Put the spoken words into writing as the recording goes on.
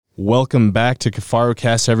Welcome back to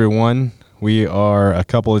KafaroCast, everyone. We are a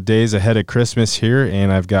couple of days ahead of Christmas here,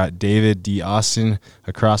 and I've got David D. Austin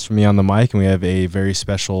across from me on the mic, and we have a very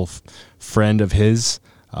special friend of his.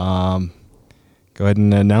 Go ahead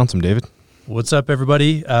and announce him, David. What's up,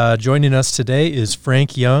 everybody? Joining us today is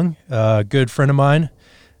Frank Young, a good friend of mine,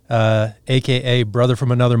 a.k.a. brother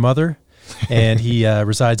from another mother, and he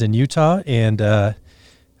resides in Utah. And,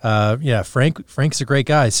 Frank's a great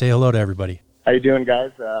guy. Say hello to everybody. How you doing,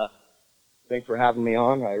 guys? Thanks for having me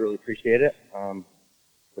on. I really appreciate it.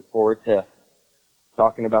 Look forward to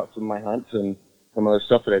talking about some of my hunts and some other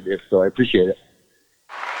stuff that I do, so I appreciate it.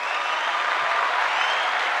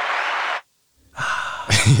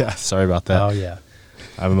 Yeah, sorry about that. Oh, yeah.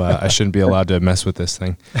 I shouldn't be allowed to mess with this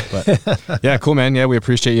thing. But yeah, cool, man. Yeah, we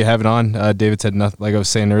appreciate you having on. David said nothing, like I was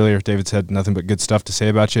saying earlier, David said nothing but good stuff to say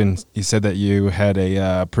about you. And he said that you had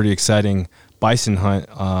a pretty exciting bison hunt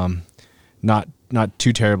not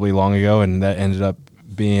too terribly long ago, and that ended up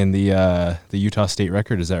being the Utah state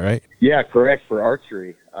record. Is that right? Yeah, correct, for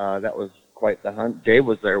archery. That was quite the hunt. Dave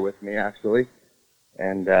was there with me, actually.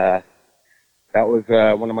 And that was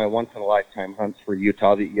one of my once-in-a-lifetime hunts for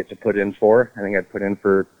Utah that you get to put in for. I think I'd put in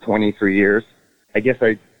for 23 years. I guess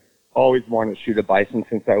I always wanted to shoot a bison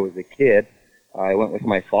since I was a kid. I went with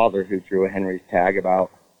my father, who drew a Henry's tag about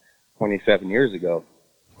 27 years ago.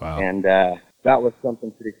 Wow. And that was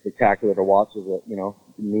something pretty spectacular to watch as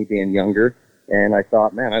me being younger. And I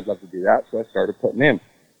thought, man, I'd love to do that. So I started putting in.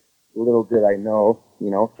 Little did I know,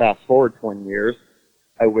 fast forward 20 years,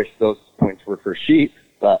 I wish those points were for sheep,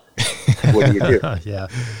 but what do you do? Yeah.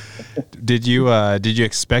 Did you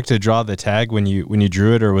expect to draw the tag when you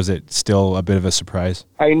drew it, or was it still a bit of a surprise?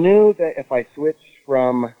 I knew that if I switched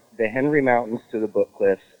from the Henry Mountains to the Book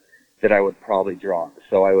Cliffs, that I would probably draw.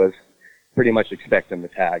 So I was pretty much expecting the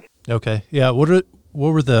tag. Okay. Yeah. What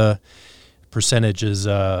were the percentages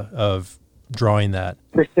of drawing that?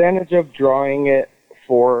 Percentage of drawing it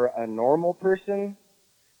for a normal person,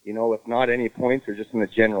 with not any points or just in the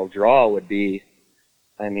general draw, would be,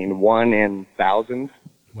 1 in thousands.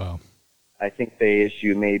 Wow. I think they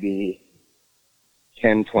issue maybe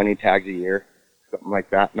 10, 20 tags a year, something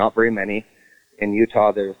like that. Not very many. In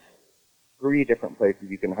Utah, there's 3 different places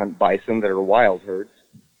you can hunt bison that are wild herds.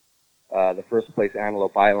 The first place,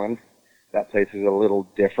 Antelope Island, that place is a little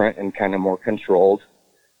different and kind of more controlled.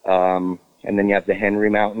 And then you have the Henry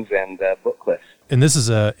Mountains and the Book Cliffs. And this is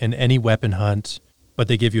an any weapon hunt, but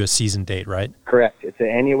they give you a season date, right? Correct. It's an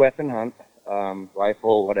any weapon hunt,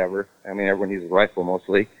 rifle, whatever. Everyone uses a rifle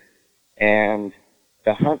mostly. And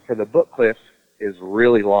the hunt for the Book Cliffs is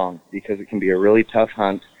really long because it can be a really tough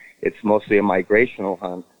hunt. It's mostly a migrational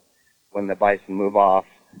hunt when the bison move off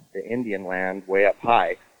the Indian land way up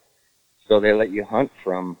high. So they let you hunt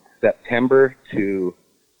from September to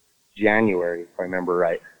January, if I remember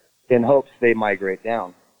right, in hopes they migrate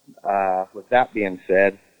down. With that being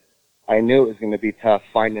said, I knew it was going to be tough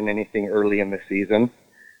finding anything early in the season.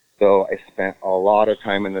 So I spent a lot of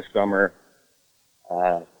time in the summer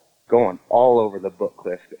going all over the Book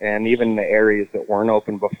Cliffs and even the areas that weren't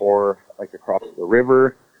open before, like across the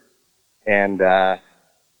river. And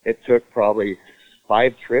it took probably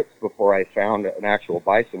 5 trips before I found an actual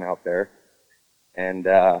bison out there. And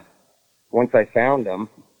once I found them,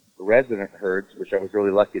 the resident herds, which I was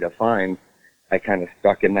really lucky to find, I kind of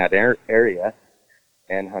stuck in that area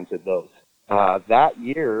and hunted those. That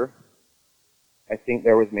year, I think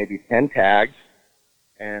there was maybe 10 tags,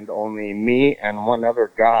 and only me and one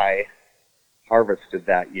other guy harvested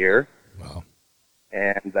that year. Wow.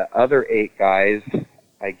 And the other 8 guys,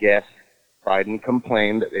 I guess, cried and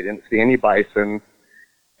complained that they didn't see any bison.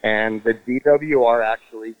 And the DWR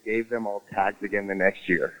actually gave them all tags again the next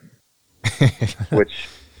year, which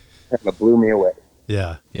kind of blew me away.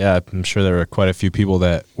 Yeah. Yeah, I'm sure there were quite a few people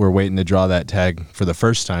that were waiting to draw that tag for the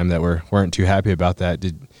first time that weren't too happy about that.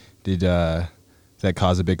 Did that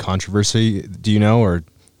cause a big controversy? Do you know, or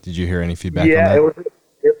did you hear any feedback on that?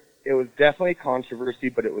 Yeah, it was definitely controversy,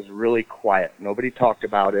 but it was really quiet. Nobody talked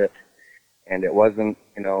about it, and it wasn't,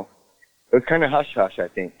 it was kind of hush-hush, I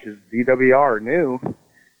think, because DWR knew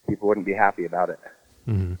people wouldn't be happy about it.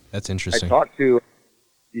 Mm-hmm. That's interesting. I talked to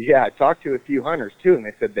a few hunters too, and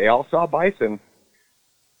they said they all saw bison,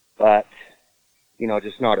 but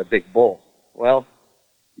just not a big bull. Well,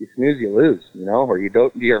 you snooze, you lose, or you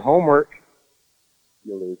don't do your homework,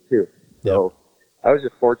 you lose too. Yep. So I was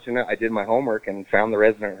just fortunate. I did my homework and found the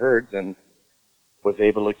resident herds and was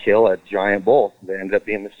able to kill a giant bull that ended up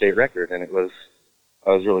being the state record, and I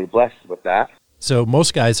was really blessed with that. So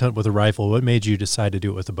most guys hunt with a rifle. What made you decide to do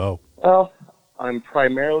it with a bow? Well, I'm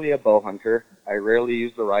primarily a bow hunter. I rarely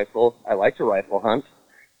use the rifle. I like to rifle hunt.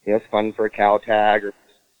 It's fun for a cow tag or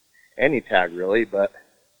any tag really, but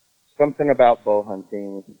something about bow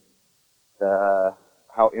hunting,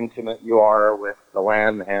 how intimate you are with the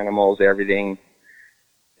land, the animals, everything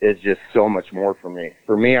is just so much more for me.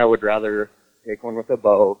 For me, I would rather take one with a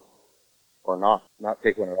bow or not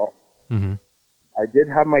take one at all. Mm-hmm. I did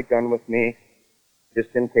have my gun with me just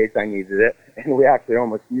in case I needed it, and we actually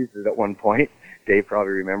almost used it at one point. Dave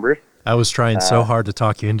probably remembers. I was trying so hard to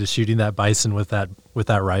talk you into shooting that bison with that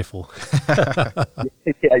rifle.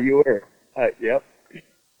 Yeah, you were. Yep.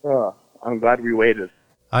 I'm glad we waited.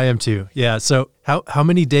 I am too. Yeah. So how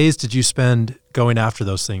many days did you spend going after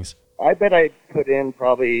those things? I bet I put in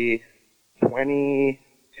probably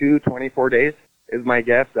 22, 24 days is my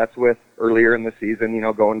guess. That's with earlier in the season,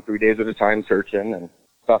 going 3 days at a time searching and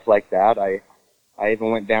stuff like that. I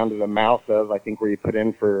even went down to the mouth of, I think, where you put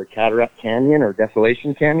in for Cataract Canyon or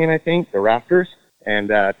Desolation Canyon, I think, the rafters, and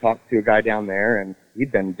talked to a guy down there, and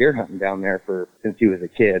he'd been deer hunting down there since he was a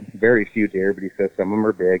kid. Very few deer, but he says some of them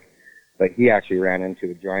are big. But he actually ran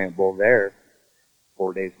into a giant bull there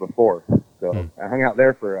 4 days before. So I hung out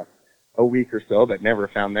there for a week or so, but never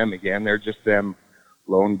found them again. They're just them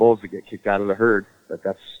lone bulls that get kicked out of the herd. But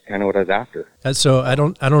that's kind of what I was after. So I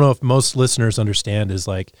don't know if most listeners understand is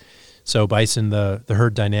like, so bison, the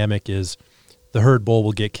herd dynamic is the herd bull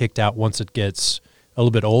will get kicked out once it gets a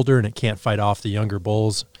little bit older and it can't fight off the younger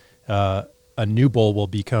bulls. A new bull will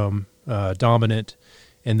become dominant,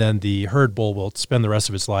 and then the herd bull will spend the rest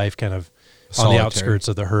of its life kind of on the outskirts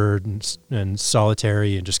of the herd and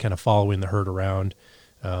solitary and just kind of following the herd around,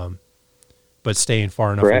 but staying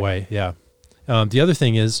far enough away. Yeah. The other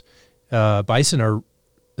thing is bison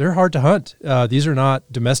they're hard to hunt. These are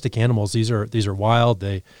not domestic animals. These are wild.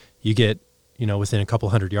 You get, within a couple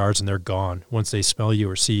 100 yards and they're gone. Once they smell you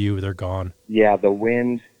or see you, they're gone. Yeah, the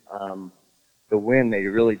wind, they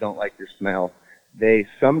really don't like your smell. They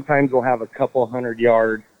sometimes will have a couple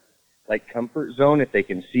 100-yard, comfort zone if they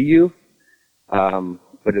can see you,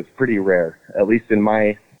 but it's pretty rare. At least in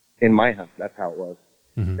my hunt, that's how it was.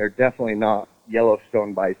 Mm-hmm. They're definitely not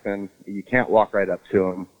Yellowstone bison. You can't walk right up to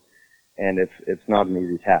them, and it's not an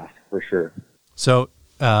easy task for sure. So,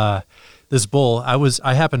 this bull,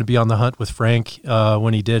 I happened to be on the hunt with Frank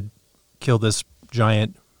when he did kill this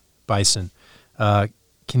giant bison.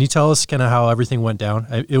 Can you tell us kind of how everything went down?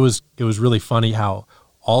 It was really funny how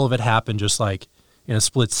all of it happened just like in a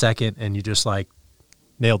split second, and you just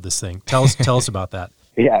nailed this thing. Tell us about that.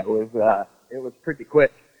 Yeah, it was pretty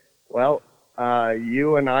quick. Well,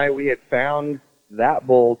 you and we had found that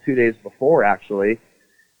bull 2 days before actually,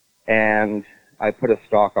 and I put a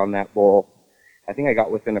stalk on that bull. I think I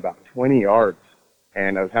got within about 20 yards,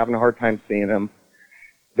 and I was having a hard time seeing him.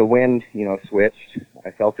 The wind, switched.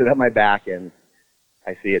 I felt it at my back, and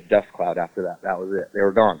I see a dust cloud after that. That was it. They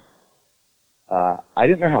were gone. I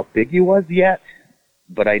didn't know how big he was yet,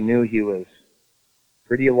 but I knew he was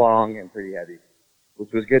pretty long and pretty heavy,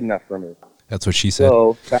 which was good enough for me. That's what she said.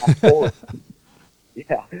 So fast forward.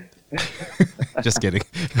 Yeah. Just kidding.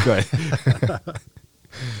 Go ahead.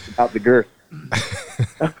 About the girth.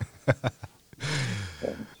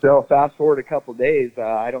 So fast forward a couple days,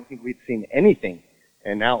 I don't think we'd seen anything.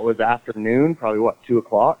 And now it was afternoon, probably 2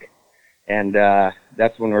 o'clock. And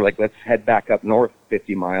that's when we're like, let's head back up north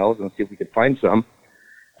 50 miles and see if we could find some.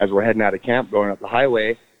 As we're heading out of camp, going up the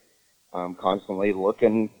highway, constantly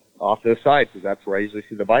looking off to the side, because that's where I usually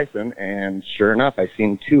see the bison. And sure enough, I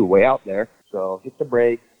seen 2 way out there. So hit the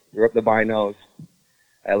brakes, drew up the binos.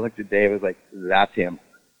 I looked at Dave, I was like, that's him.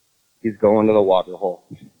 He's going to the water hole.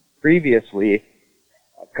 Previously,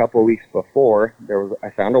 a couple of weeks before, I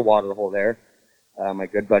found a water hole there. My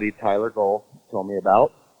good buddy Tyler Gohl told me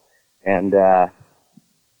about. And I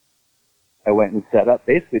went and set up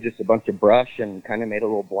basically just a bunch of brush and kind of made a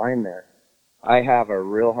little blind there. I have a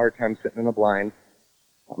real hard time sitting in a blind.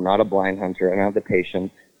 I'm not a blind hunter. I don't have the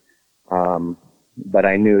patience. But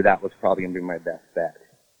I knew that was probably going to be my best bet.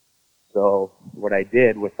 So what I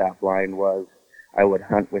did with that blind was I would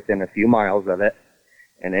hunt within a few miles of it.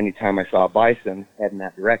 And anytime I saw a bison heading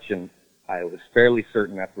that direction, I was fairly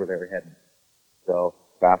certain that's where they were heading. So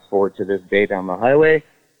fast forward to this day down the highway,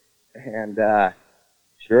 and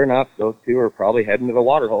sure enough, those 2 are probably heading to the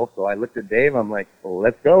water hole. So I looked at Dave, I'm like, well,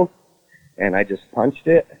 let's go. And I just punched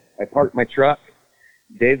it. I parked my truck.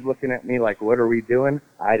 Dave's looking at me like, what are we doing?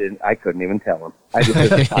 I couldn't even tell him. I just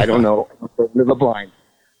said, I don't know. I'm going to the blind.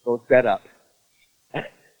 Go set up.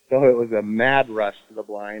 So it was a mad rush to the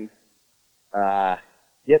blind.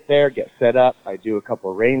 Get there, get set up. I do a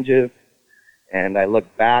couple of ranges, and I look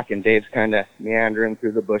back, and Dave's kind of meandering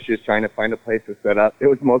through the bushes trying to find a place to set up. It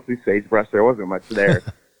was mostly sagebrush. There wasn't much there.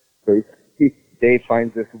 So Dave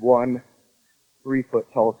finds this 1 3-foot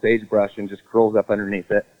tall sagebrush and just curls up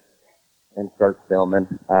underneath it. and start filming.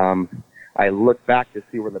 I looked back to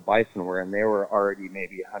see where the bison were, and they were already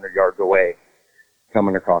maybe 100 yards away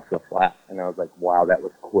coming across the flat. And I was like, wow, that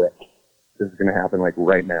was quick. This is going to happen like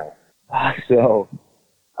right now. So,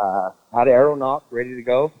 had an arrow nocked, ready to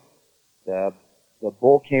go. The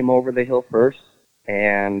bull came over the hill first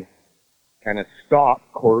and kind of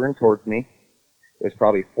stopped, quartering towards me. It was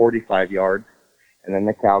probably 45 yards. And then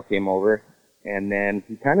the cow came over. And then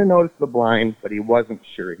he kind of noticed the blind, but he wasn't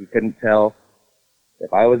sure. He couldn't tell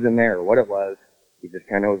if I was in there or what it was. He just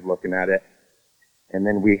kind of was looking at it. And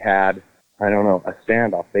then we had, I don't know, a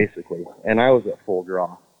standoff basically. And I was at full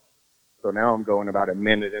draw. So now I'm going about a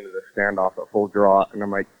minute into the standoff at full draw, and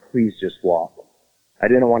I'm like, please just walk. I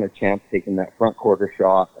didn't want a chance taking that front quarter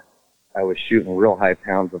shot. I was shooting real high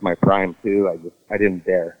pounds of my prime too. I didn't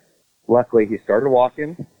dare. Luckily, he started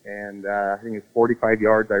walking, and I think it was 45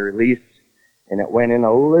 yards I released, and it went in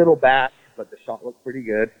a little back, but the shot looked pretty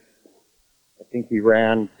good. I think he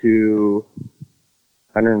ran to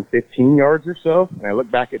 115 yards or so, and I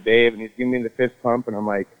looked back at Dave, and he's giving me the fist pump, and I'm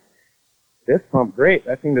like, this pump, great.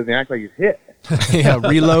 That thing doesn't act like he's hit. Yeah,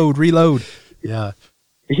 reload. Yeah.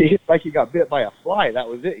 It's like he got bit by a fly. That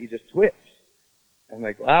was it. He just twitched. I'm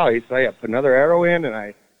like, wow. So I put another arrow in, and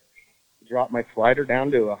I dropped my slider down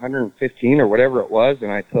to 115 or whatever it was,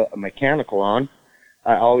 and I put a mechanical on.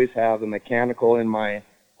 I always have a mechanical in my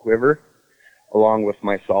quiver along with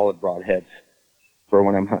my solid broadheads for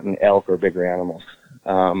when I'm hunting elk or bigger animals.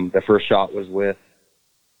 The first shot was with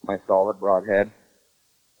my solid broadhead,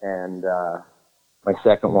 and my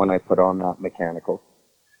second one I put on that mechanical.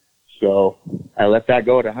 So I let that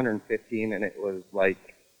go at 115, and it was like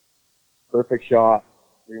perfect shot.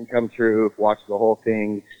 Didn't come through, watched the whole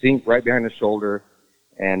thing, sink right behind the shoulder,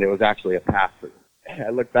 and it was actually a passer. I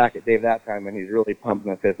looked back at Dave that time, and he's really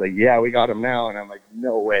pumping the fist, like, yeah, we got him now. And I'm like,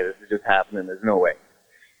 no way, this is just happening. There's no way.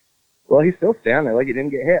 Well, he's still standing there like he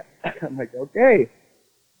didn't get hit. I'm like, okay.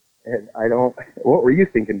 And what were you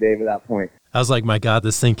thinking, Dave, at that point? I was like, my God,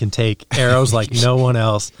 this thing can take arrows like no one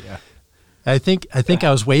else. Yeah. I think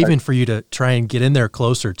I was waving for you to try and get in there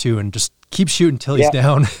closer too, and just keep shooting till he's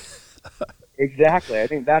down. Exactly. I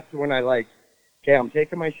think that's when I okay, I'm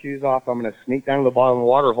taking my shoes off. I'm going to sneak down to the bottom of the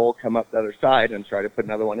water hole, come up the other side, and try to put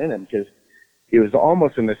another one in him, because he was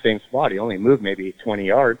almost in the same spot. He only moved maybe 20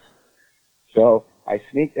 yards. So I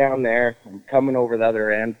sneak down there. I'm coming over the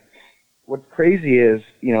other end. What's crazy is,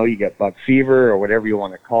 you get buck fever or whatever you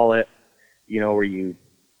want to call it, where you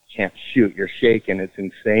can't shoot. You're shaking. It's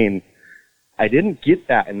insane. I didn't get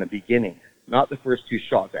that in the beginning, not the first two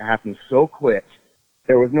shots. It happened so quick.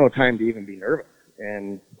 There was no time to even be nervous.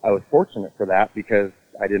 And I was fortunate for that because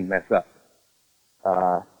I didn't mess up.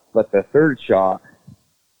 But the third shot,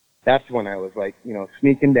 that's when I was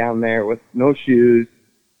sneaking down there with no shoes,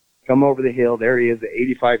 come over the hill. There he is at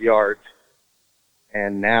 85 yards.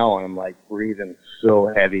 And now I'm breathing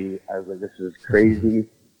so heavy. I was like, this is crazy.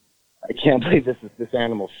 I can't believe this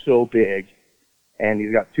animal's so big. And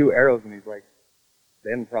he's got two arrows, and he's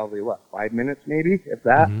then probably 5 minutes maybe, if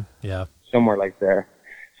that? Mm-hmm. Yeah. Somewhere like there.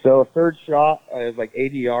 So third shot is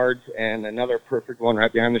 80 yards, and another perfect one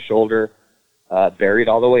right behind the shoulder, buried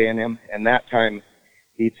all the way in him. And that time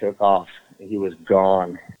he took off. He was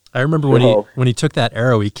gone. I remember when he took that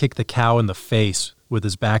arrow, he kicked the cow in the face with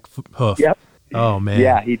his back hoof. Yep. Oh man.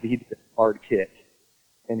 Yeah, he did a hard kick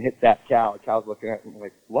and hit that cow. The cow's looking at him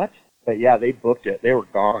like, what? But yeah, they booked it. They were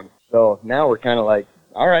gone. So now we're kind of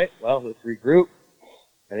all right, well, let's regroup.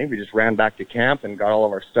 I think we just ran back to camp and got all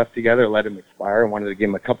of our stuff together, let him expire, and wanted to give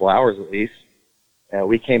him a couple hours at least.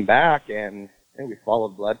 We came back, and I think we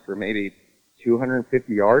followed blood for maybe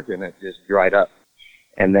 250 yards, and it just dried up.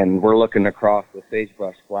 And then we're looking across the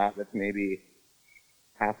sagebrush flat that's maybe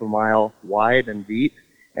half a mile wide and deep,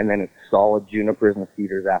 and then it's solid junipers and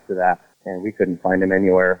cedars after that. And we couldn't find him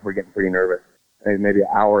anywhere. We're getting pretty nervous. And maybe an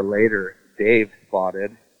hour later, Dave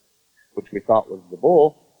spotted, which we thought was the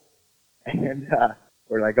bull, and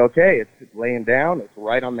we're like, okay, it's laying down. It's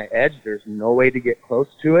right on the edge. There's no way to get close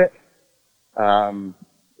to it.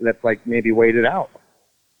 Let's maybe wait it out.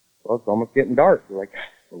 Well, it's almost getting dark. We're like,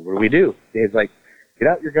 well, what do we do? Dave's like, get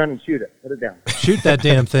out your gun and shoot it. Put it down. Shoot that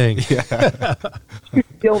damn thing.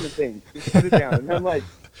 Kill the thing. Just put it down. And I'm like,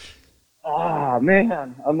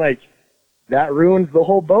 man. I'm like, that ruins the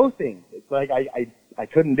whole bow thing. It's I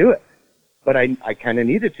couldn't do it, but I kind of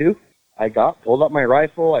needed to. I pulled up my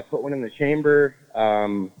rifle. I put one in the chamber.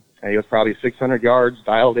 And it was probably 600 yards,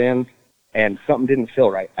 dialed in, and something didn't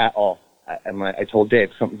feel right at all. I told Dave,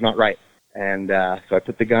 something's not right. And so I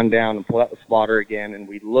put the gun down and pulled out the spotter again, and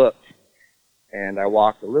we looked, and I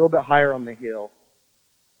walked a little bit higher on the hill,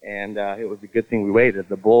 And it was a good thing we waited.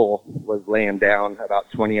 The bull was laying down about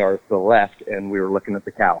 20 yards to the left, and we were looking at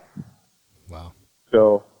the cow. Wow.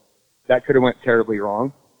 So that could have went terribly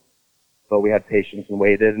wrong, but we had patience and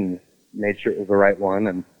waited and made sure it was the right one.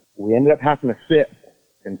 And we ended up having to sit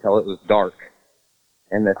until it was dark,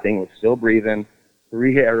 and the thing was still breathing,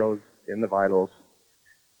 3 arrows in the vitals,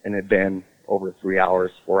 and it had been over 3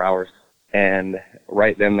 hours, 4 hours. And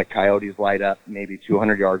right then the coyotes light up maybe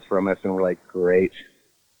 200 yards from us, and we're like, great.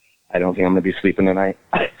 I don't think I'm going to be sleeping tonight.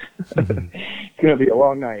 It's going to be a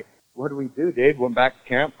long night. What do we do, Dave? Went back to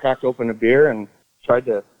camp, cracked open a beer, and tried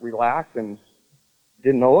to relax, and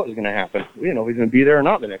didn't know what was going to happen. We didn't know if he was going to be there or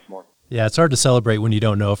not the next morning. Yeah, it's hard to celebrate when you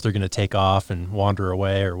don't know if they're going to take off and wander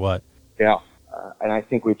away or what. Yeah, and I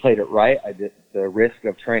think we played it right. I did the risk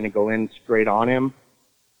of trying to go in straight on him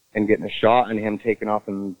and getting a shot and him taking off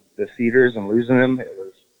in the cedars and losing him.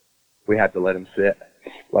 We had to let him sit.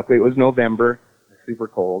 Luckily, it was November, super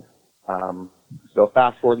cold. So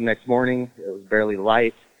fast forward the next morning, it was barely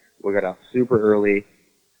light. We got out super early.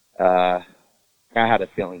 I had a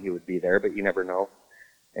feeling he would be there, but you never know.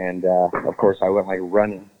 And, of course, I went like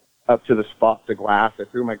running up to the spot, the glass. I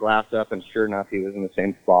threw my glass up, and sure enough, he was in the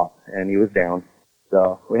same spot, and he was down.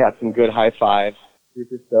 So we had some good high fives,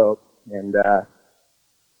 super stoked, and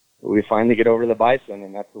we finally get over the bison,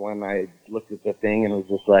 and that's when I looked at the thing and was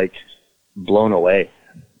just like blown away.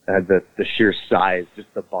 The sheer size,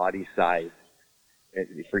 just the body size.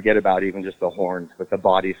 You forget about even just the horns, but the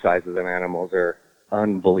body size of them animals are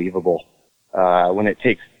unbelievable. When it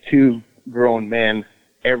takes 2 grown men,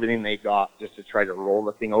 everything they got just to try to roll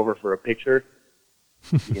the thing over for a picture,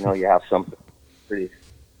 you know, you have something pretty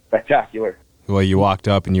spectacular. Well, you walked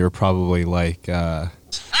up and you were probably like, That's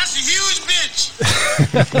a huge bitch!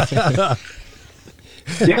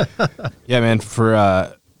 yeah, man, for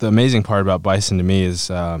the amazing part about bison to me is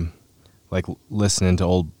like listening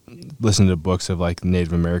to books of like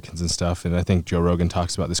Native Americans and stuff, and I think Joe Rogan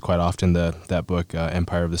talks about this quite often. That book,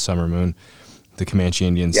 Empire of the Summer Moon, the Comanche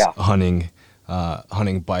Indians hunting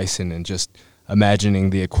bison, and just imagining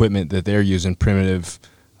the equipment that they're using, primitive,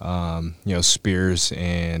 spears,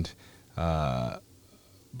 and I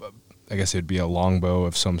guess it'd be a longbow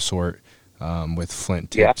of some sort with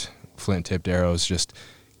flint tipped arrows. Just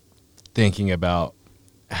thinking about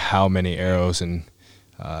how many arrows and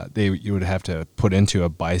you would have to put into a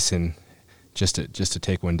bison just to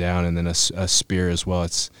take one down, and then a spear as well.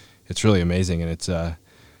 It's really amazing, and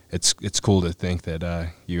it's cool to think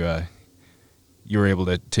that you were able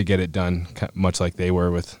to get it done much like they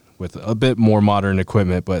were with a bit more modern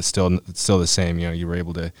equipment, but still the same. You know, you were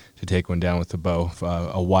able to take one down with the bow,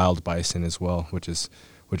 a wild bison as well, which is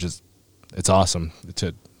it's awesome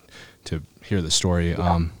to hear the story.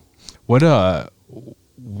 Yeah.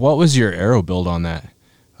 What was your arrow build on that?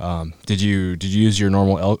 Did you use your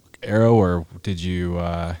normal elk arrow, or did you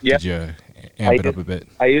amp it up a bit?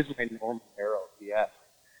 I used my normal arrow, yes.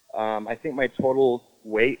 I think my total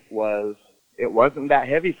weight it wasn't that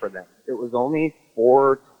heavy for them. It was only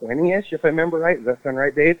 420-ish, if I remember right. Does that sound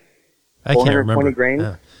right, Dave? I can't remember. 420 grains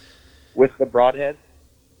Yeah. with the broadhead.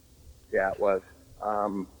 Yeah, it was.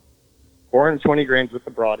 420 grains with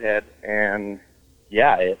the broadhead, and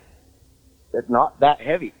yeah, it's not that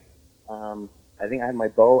heavy. I think I had my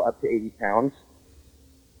bow up to 80 pounds,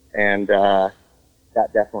 and that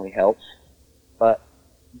definitely helps. But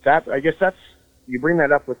I guess you bring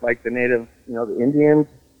that up with like the native, the Indians.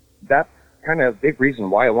 That's kind of a big reason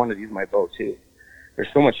why I wanted to use my bow too. There's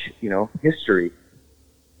so much, history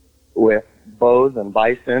with bows and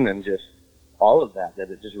bison and just all of that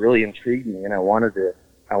it just really intrigued me, and I wanted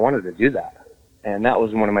to do that. And that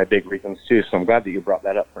was one of my big reasons too. So I'm glad that you brought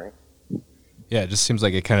that up, Frank. Yeah, it just seems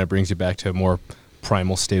like it kind of brings you back to a more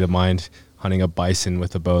primal state of mind, hunting a bison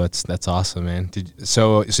with a bow. That's awesome, man.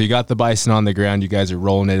 So you got the bison on the ground. You guys are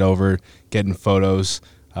rolling it over, getting photos.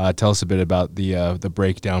 Tell us a bit about the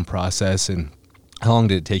breakdown process, and how long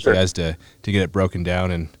did it take you guys to get it broken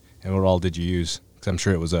down, and what all did you use? Because I'm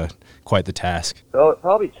sure it was quite the task. So it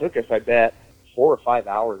probably took us, I bet, 4 or 5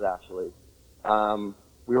 hours actually.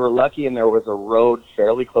 We were lucky, and there was a road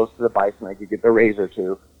fairly close to the bison I could get the razor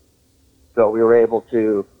to. So we were able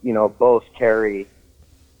to, both carry.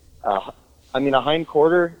 A hind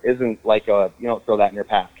quarter isn't like you don't throw that in your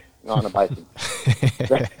pack, on a bison.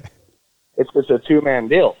 It's just a 2-man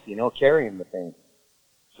deal, carrying the thing.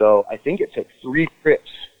 So I think it took 3 trips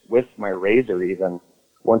with my razor even,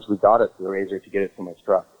 once we got it to the razor to get it to my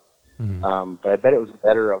truck. Mm-hmm. But I bet it was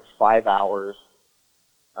better of 5 hours.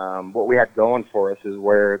 What we had going for us is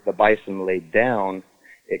where the bison laid down,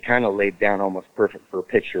 it kind of laid down almost perfect for a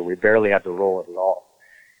picture. We barely had to roll it at all.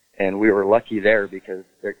 And we were lucky there because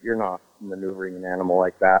you're not maneuvering an animal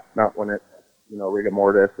like that, not when it's, rigor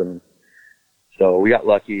mortis. And so we got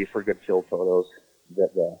lucky for good field photos.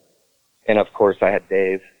 And of course I had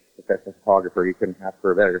Dave, professional photographer. You couldn't ask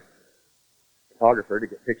for a better photographer to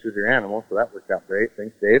get pictures of your animal, so that worked out great.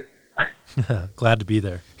 Thanks, Dave. Glad to be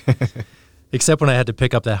there. Except when I had to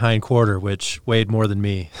pick up that hind quarter, which weighed more than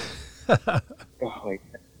me. Oh,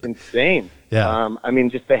 insane. Yeah.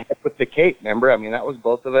 Just the head with the cape, remember? That was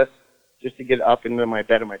both of us just to get up into my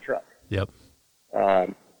bed of my truck. Yep.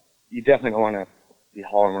 You definitely don't want to be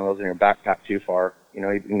hauling one of those in your backpack too far.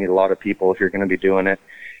 You need a lot of people if you're going to be doing it.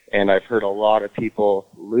 And I've heard a lot of people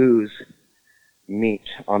lose meat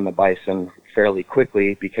on the bison fairly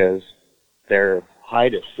quickly because their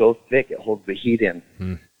hide is so thick it holds the heat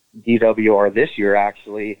in. DWR this year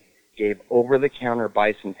actually gave over-the-counter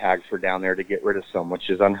bison tags for down there to get rid of some, which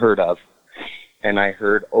is unheard of. And I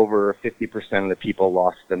heard over 50% of the people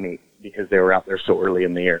lost the meat because they were out there so early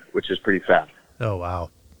in the year, which is pretty sad. Oh, wow.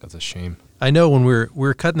 That's a shame. I know when we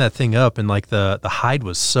were cutting that thing up and like the hide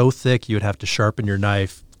was so thick you would have to sharpen your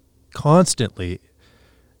knife constantly.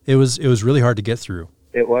 It was really hard to get through.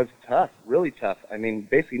 It was tough, really tough.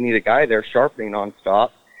 Basically you need a guy there sharpening nonstop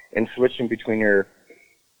and switching between your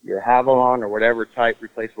Havalon or whatever type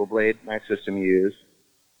replaceable blade knife system you use.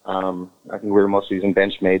 I think we were mostly using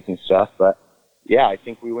Benchmades and stuff, but yeah, I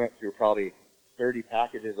think we went through probably 30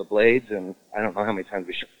 packages of blades, and I don't know how many times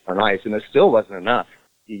we sharpened our knives, and it still wasn't enough.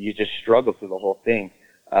 You just struggled through the whole thing.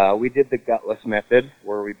 We did the gutless method,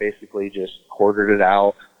 where we basically just quartered it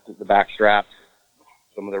out, the back straps,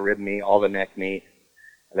 some of the rib meat, all the neck meat.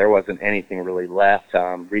 There wasn't anything really left.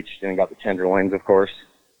 Reached in and got the tenderloins, of course.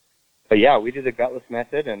 But yeah, we did the gutless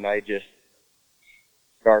method, and I just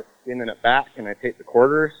start spinning it back, and I take the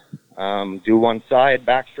quarters, do one side,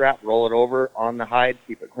 back strap, roll it over on the hide,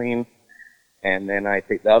 keep it clean, and then I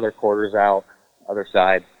take the other quarters out, other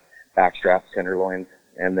side, back straps, tenderloins,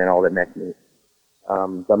 and then all the neck meat.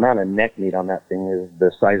 The amount of neck meat on that thing is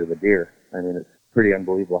the size of a deer. It's pretty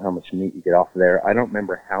unbelievable how much meat you get off of there. I don't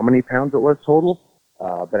remember how many pounds it was total,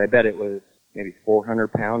 but I bet it was maybe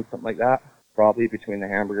 400 pounds, something like that, probably between the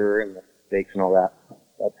hamburger and the steaks and all that.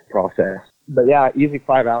 That's the process. But yeah, easy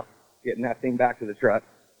 5 hours getting that thing back to the truck,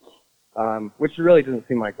 which really doesn't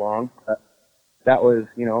seem like long. That was,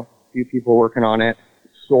 a few people working on it,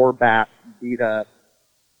 sore back, beat up.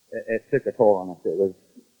 It took a toll on us.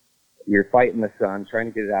 You're fighting the sun, trying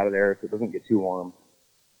to get it out of there so it doesn't get too warm.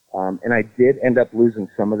 And I did end up losing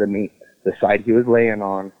some of the meat. The side he was laying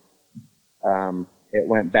on, it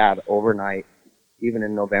went bad overnight, even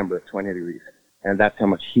in November at 20 degrees. And that's how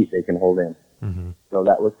much heat they can hold in. Mm-hmm. So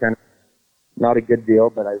that was kind of not a good deal,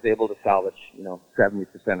 but I was able to salvage, 70%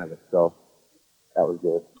 of it. So that was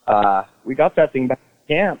good. We got that thing back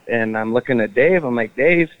to camp, and I'm looking at Dave. I'm like,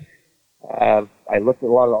 Dave, I looked at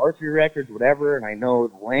a lot of the archery records, whatever, and I know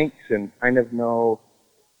the lengths and kind of know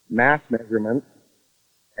mass measurements.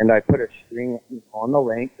 And I put a string on the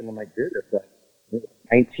length, and I'm like, dude, it's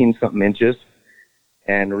 19-something inches.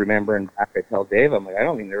 And remembering back, I tell Dave, I'm like, I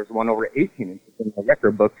don't think there's one over 18 inches in the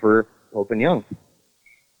record book for open young.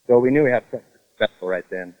 So we knew we had something special right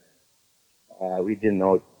then. We didn't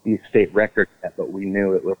know the state record yet, but we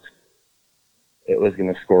knew it was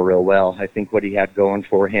going to score real well. I think what he had going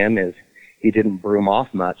for him is he didn't broom off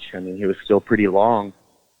much. He was still pretty long,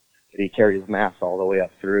 but he carried his mass all the way up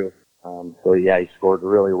through. So yeah, he scored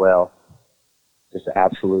really well. Just an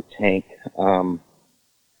absolute tank.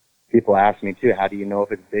 People ask me too, how do you know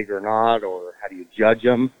if it's big or not, or how do you judge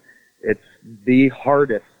them? It's the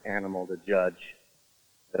hardest animal to judge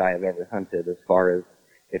that I have ever hunted, as far as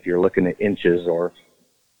if you're looking at inches or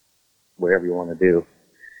whatever you want to do.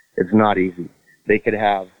 It's not easy. They could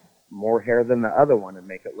have more hair than the other one and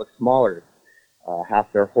make it look smaller.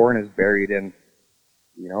 Half their horn is buried in,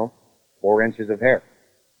 4 inches of hair.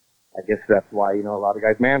 I guess that's why, a lot of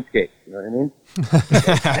guys manscape. You know what I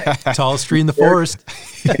mean? Tallest tree in the forest.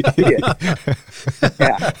 Yeah.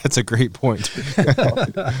 That's a great point.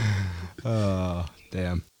 Oh,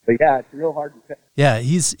 damn. But yeah, it's real hard to pick. Yeah,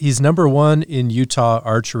 he's number 1 in Utah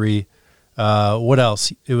archery. What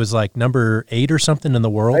else? It was like number 8 or something in the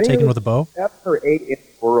world, taken with a bow? Up for 8 in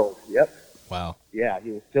the world, yep. Wow. Yeah,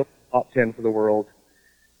 he was still top 10 for the world.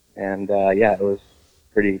 And yeah, it was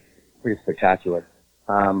pretty spectacular.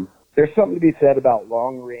 There's something to be said about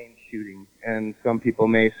long-range shooting, and some people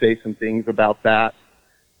may say some things about that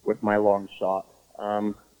with my long shot.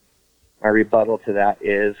 My rebuttal to that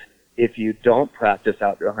is, if you don't practice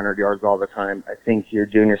out to 100 yards all the time, I think you're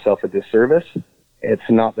doing yourself a disservice. It's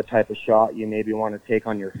not the type of shot you maybe want to take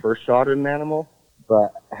on your first shot at an animal,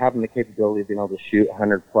 but having the capability of being able to shoot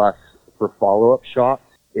 100 plus for follow-up shots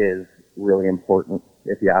is really important,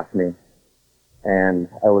 if you ask me. And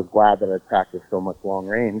I was glad that I practiced so much long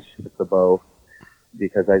range with the bow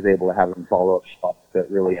because I was able to have them follow up shots that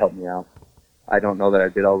really helped me out. I don't know that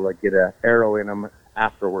I'd be able to get an arrow in them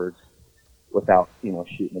afterwards without,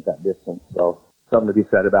 shooting at that distance. So something to be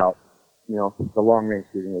said about, the long range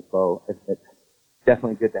shooting with bow. It's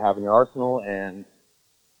definitely good to have in your arsenal, and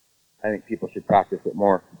I think people should practice it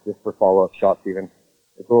more just for follow up shots even.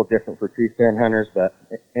 It's a little different for tree stand hunters, but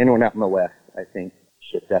anyone out in the West, I think,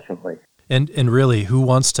 should definitely. And really, who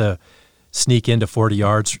wants to sneak into 40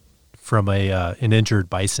 yards from an injured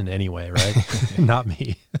bison anyway, right? Not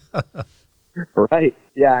me. Right.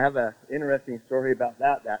 Yeah, I have an interesting story about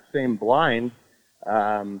that. That same blind,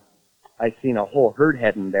 I seen a whole herd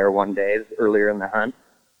heading there one day earlier in the hunt,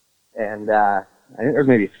 and I think there's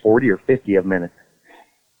maybe 40 or 50 of them in it.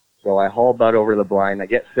 So I haul butt over the blind. I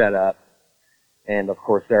get set up, and of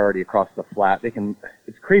course they're already across the flat.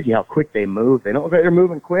 It's crazy how quick they move. They don't look like they're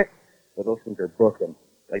moving quick, but those things are booking.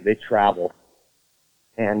 Like they travel.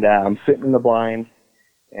 And I'm sitting in the blind,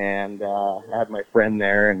 and I had my friend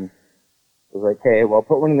there, and I was like, hey, well,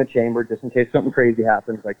 put one in the chamber just in case something crazy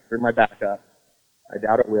happens, like for my backup. I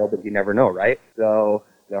doubt it will, but you never know, right? So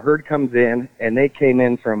the herd comes in, and they came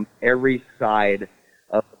in from every side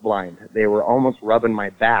of the blind. They were almost rubbing my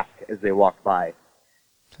back as they walked by.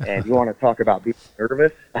 And you want to talk about being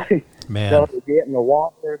nervous? Man. So they get in the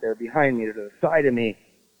water, they're behind me, to the side of me.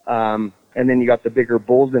 And then you got the bigger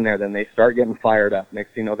bulls in there, then they start getting fired up.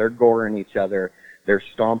 Next thing you know, they're goring each other. They're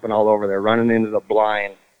stomping all over. They're running into the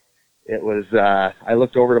blind. It was, I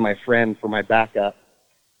looked over to my friend for my backup,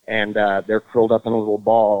 and they're curled up in a little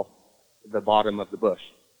ball at the bottom of the bush.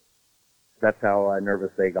 That's how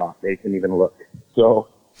nervous they got. They couldn't even look. So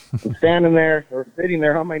I'm standing there, or sitting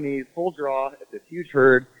there on my knees, full draw at this huge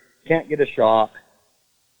herd, can't get a shot.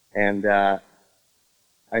 And,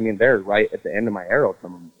 they're right at the end of my arrow.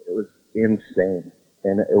 It was insane.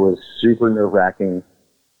 And it was super nerve-wracking.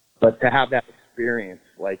 But to have that experience,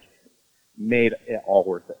 made it all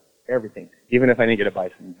worth it. Everything. Even if I didn't get a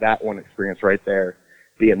bison, that one experience right there,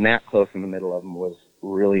 being that close in the middle of them was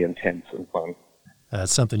really intense and fun.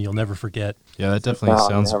 That's something you'll never forget. Yeah, that definitely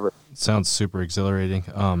sounds super exhilarating.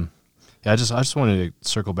 I just wanted to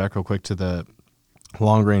circle back real quick to the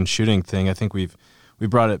long range shooting thing. I think we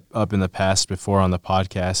brought it up in the past before on the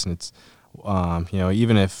podcast, and it's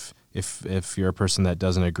even if you're a person that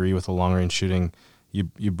doesn't agree with the long range shooting,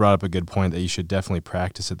 you brought up a good point that you should definitely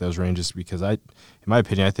practice at those ranges, because in my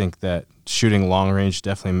opinion, I think that shooting long range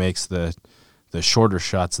definitely makes the shorter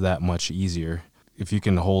shots that much easier. If you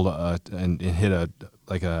can hold and hit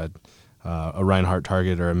a Reinhardt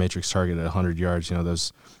target or a Matrix target at 100 yards,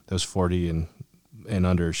 those 40 and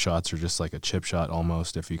under shots are just like a chip shot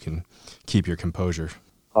almost, if you can keep your composure.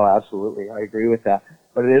 Oh, absolutely. I agree with that.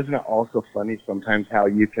 But isn't it also funny sometimes how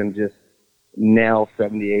you can just nail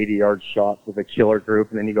 70, 80 yard shots with a killer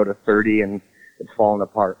group, and then you go to 30 and it's falling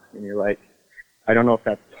apart. And you're like, I don't know if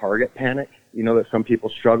that's target panic, that some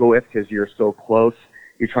people struggle with because you're so close.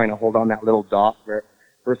 You're trying to hold on that little dot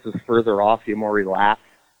versus further off, you're more relaxed,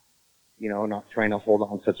 not trying to hold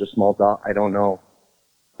on such a small dot. I don't know.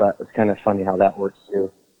 But it's kind of funny how that works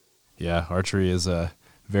too. Yeah, archery is a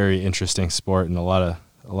very interesting sport, and a lot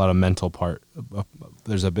of mental part.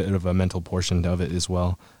 There's a bit of a mental portion of it as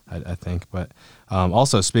well, I think. But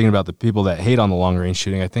also, speaking about the people that hate on the long range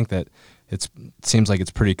shooting, I think that it seems like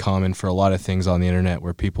it's pretty common for a lot of things on the internet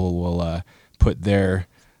where people will put their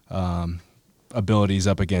abilities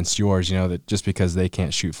up against yours, that just because they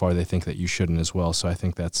can't shoot far, they think that you shouldn't as well. So I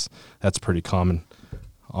think that's pretty common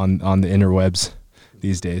on the interwebs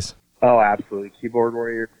these days. Oh, absolutely. Keyboard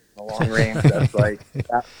warrior, the long range, that's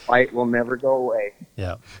that fight will never go away.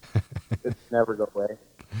 Yeah. It's never go away.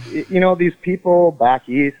 These people back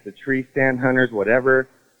east, the tree stand hunters, whatever,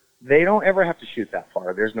 they don't ever have to shoot that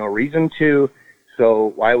far. There's no reason to,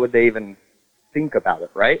 so why would they even think about it,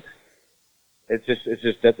 right? It's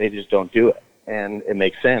just that they just don't do it. And it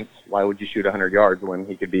makes sense. Why would you shoot 100 yards when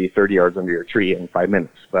he could be 30 yards under your tree in 5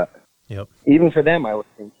 minutes? But yep. Even for them, I would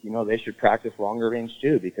think, they should practice longer range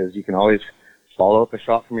too, because you can always follow up a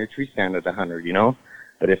shot from your tree stand at 100,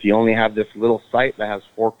 But if you only have this little sight that has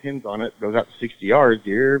 4 pins on it, goes out to 60 yards,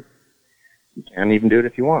 you can't even do it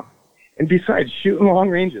if you want. And besides, shooting long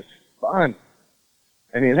range is fun.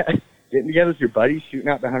 Getting together with your buddies, shooting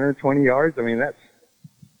out to 120 yards,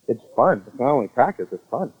 it's fun. It's not only practice, it's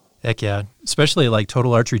fun. Heck yeah. Especially like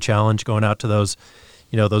Total Archery Challenge, going out to those,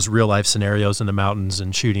 those real life scenarios in the mountains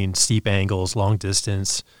and shooting steep angles, long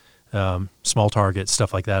distance, small targets,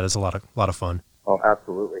 stuff like that is a lot of fun. Oh,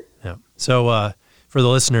 absolutely. Yeah. So, for the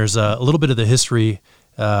listeners, a little bit of the history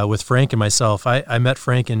with Frank and myself. I met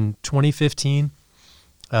Frank in 2015.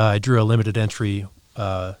 I drew a limited entry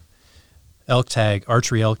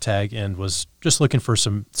archery elk tag, and was just looking for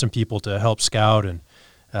some people to help scout and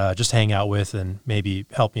just hang out with and maybe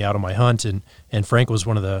help me out on my hunt. And Frank was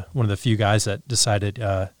one of the few guys that decided,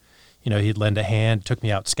 he'd lend a hand, took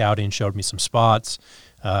me out scouting, showed me some spots.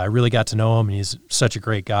 I really got to know him, and he's such a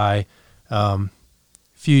great guy. A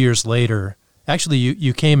few years later, actually,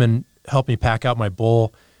 you came and helped me pack out my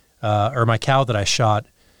bull or my cow that I shot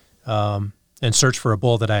and search for a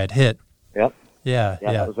bull that I had hit. Yep. Yeah.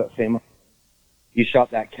 That was that same. You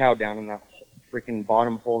shot that cow down in that freaking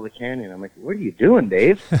bottom hole of the canyon. I'm like, what are you doing,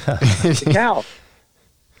 Dave? It's a cow.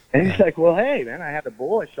 And he's like, well, hey, man, I had a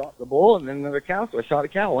bull. I shot the bull, and then another cow, so I shot a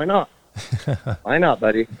cow. Why not? Why not,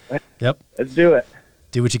 buddy? Yep. Let's do it.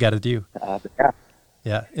 Do what you got to do. Yeah.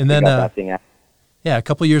 Yeah. And then, a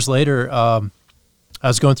couple years later, I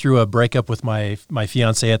was going through a breakup with my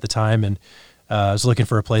fiance at the time, and I was looking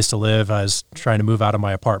for a place to live. I was trying to move out of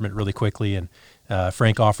my apartment really quickly, and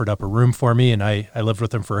Frank offered up a room for me, and I lived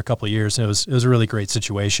with him for a couple of years. And it was a really great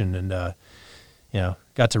situation, and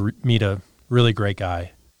got to meet a really great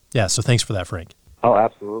guy. Yeah, so thanks for that, Frank. Oh,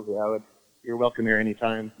 absolutely. You're welcome here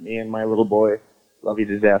anytime. Me and my little boy love you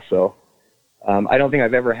to death. So I don't think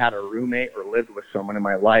I've ever had a roommate or lived with someone in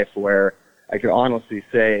my life where I could honestly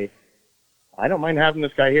say, I don't mind having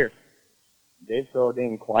this guy here. Dave's so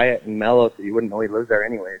dang quiet and mellow, so you wouldn't know he lives there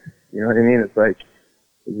anyways. You know what I mean? It's like,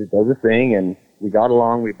 he just does his thing, and we got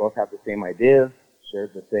along. We both have the same ideas,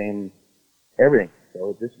 shared the same everything. So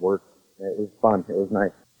it just worked. It was fun. It was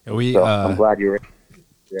nice. I'm glad you were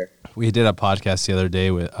there. We did a podcast the other day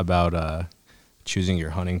about choosing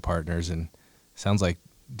your hunting partners, and it sounds like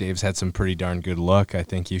Dave's had some pretty darn good luck. I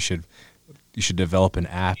think you should develop an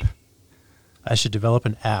app. I should develop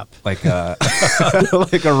an app. Like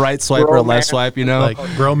like a right swipe or a left swipe, Like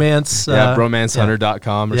Bromance.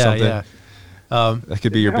 BromanceHunter.com or something. Yeah. That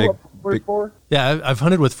could be your big. Yeah, I've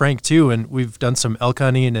hunted with Frank too, and we've done some elk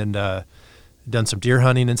hunting and done some deer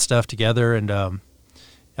hunting and stuff together. And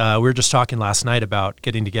we were just talking last night about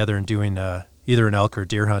getting together and doing either an elk or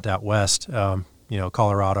deer hunt out west,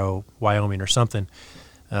 Colorado, Wyoming, or something.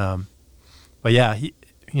 But yeah,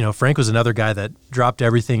 Frank was another guy that dropped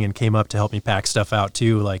everything and came up to help me pack stuff out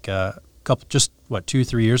too. Like a couple,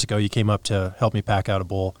 2-3 years ago, you came up to help me pack out a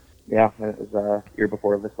bull. Yeah, it was year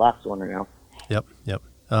before this last one right now. Yep.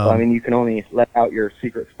 I mean, you can only let out your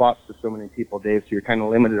secret spots to so many people, Dave, so you're kind of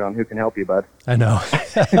limited on who can help you, bud. I know.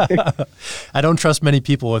 I don't trust many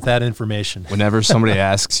people with that information. Whenever somebody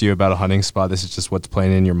asks you about a hunting spot, this is just what's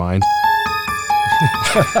playing in your mind.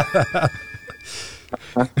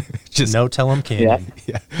 Just no tell 'em canyon.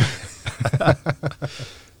 Yeah.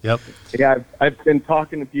 Yep. Yeah, I've been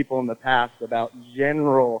talking to people in the past about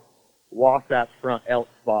general Wasatch Front elk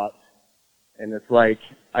spots, and it's like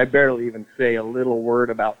I barely even say a little word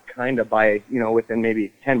about kind of by, within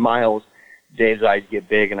maybe 10 miles, Dave's eyes get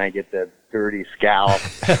big and I get the dirty scowl.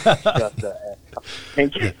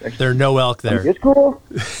 There are no elk there. It's cool.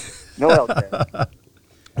 No elk there.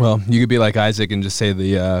 Well, you could be like Isaac and just say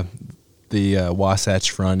the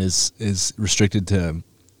Wasatch Front is restricted to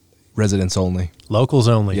residents only. Locals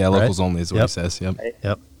only. Yeah, right? locals only is what he says. Yep.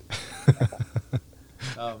 Yep.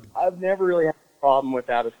 I've never really had a problem with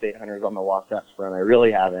out-of-state hunters on the Wasatch Front. I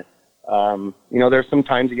really haven't. There's some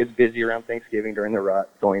times it gets busy around Thanksgiving during the rut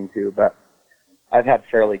going to, but I've had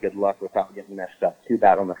fairly good luck without getting messed up too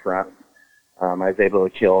bad on the front. I was able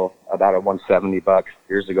to kill about a 170 buck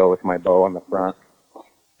years ago with my bow on the front.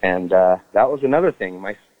 And that was another thing.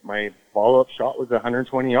 My follow-up shot was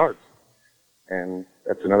 120 yards. And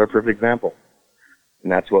that's another perfect example.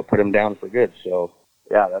 And that's what put him down for good. So,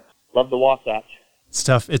 yeah, love the Wasatch. It's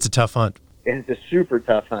tough. It's a tough hunt. It's a super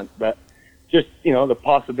tough hunt. But just, the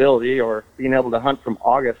possibility or being able to hunt from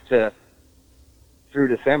August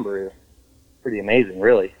through December is pretty amazing,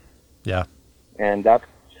 really. Yeah. And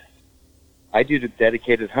I do the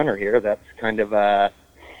dedicated hunter here. That's kind of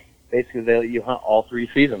basically you hunt all 3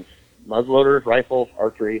 seasons. Muzzleloader, rifle,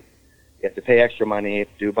 archery. You have to pay extra money,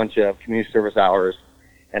 do a bunch of community service hours,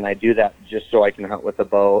 and I do that just so I can hunt with a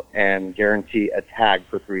bow and guarantee a tag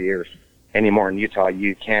for 3 years. Anymore in Utah,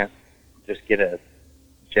 you can't just get a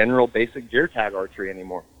general basic deer tag archery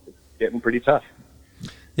anymore. It's getting pretty tough.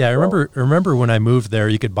 Yeah, I remember when I moved there,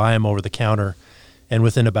 you could buy them over the counter, and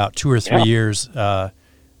within about 2 or 3 years,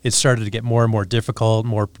 it started to get more and more difficult,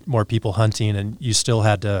 more people hunting, and you still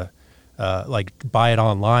had to buy it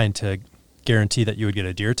online to guarantee that you would get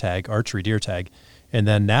a deer tag, archery deer tag. And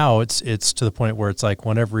then now it's to the point where it's like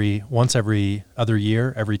once every other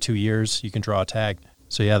year, every 2 years, you can draw a tag.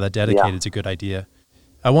 So yeah, that dedicated's a good idea.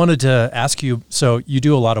 I wanted to ask you, so you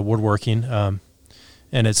do a lot of woodworking,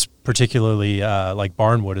 and it's particularly like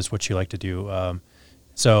barnwood is what you like to do.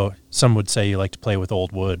 So some would say you like to play with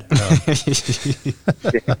old wood. Yeah,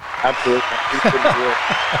 absolutely.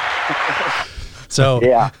 So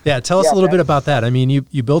tell us a little bit about that. I mean,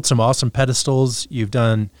 you built some awesome pedestals. You've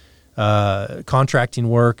done contracting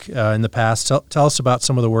work in the past. Tell us about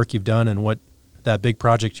some of the work you've done and what that big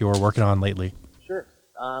project you were working on lately. Sure.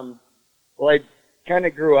 Well, I kind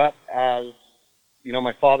of grew up as,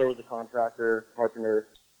 my father was a contractor, carpenter.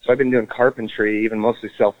 So I've been doing carpentry, even mostly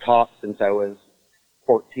self-taught, since I was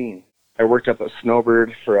 14. I worked up at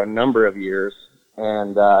Snowbird for a number of years,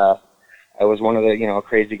 and I was one of the,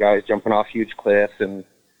 crazy guys jumping off huge cliffs and,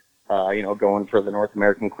 going for the North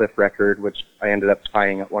American cliff record, which I ended up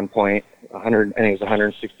tying at one point,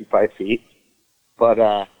 165 feet. But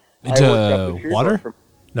I worked up the tree water?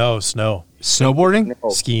 No, snow. Snowboarding? No.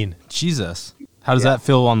 Skiing. Jesus. How does that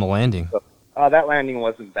feel on the landing? That landing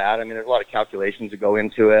wasn't bad. I mean, there's a lot of calculations that go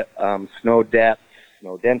into it. Snow depth,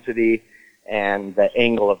 snow density, and the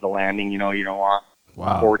angle of the landing. You don't want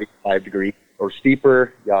 45 degrees or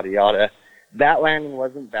steeper, yada, yada. That landing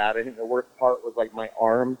wasn't bad. I think the worst part was like my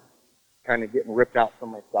arms kind of getting ripped out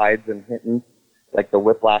from my sides and hitting, like the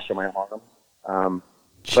whiplash of my arm.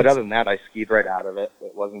 But other than that, I skied right out of it.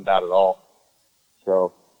 It wasn't bad at all.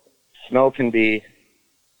 So snow can be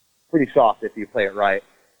pretty soft if you play it right.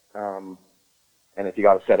 And if you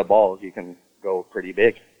got a set of balls, you can go pretty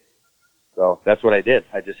big. So that's what I did.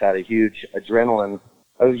 I just had I was a huge adrenaline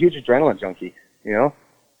junkie,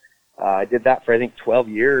 I did that for, I think, 12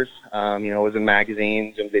 years. Was in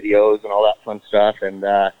magazines and videos and all that fun stuff. And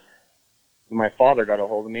my father got a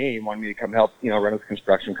hold of me. He wanted me to come help, run his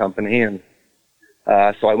construction company. And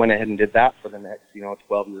so I went ahead and did that for the next,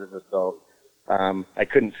 12 years or so. I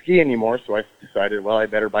couldn't ski anymore, so I decided, well, I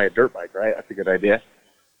better buy a dirt bike, right? That's a good idea.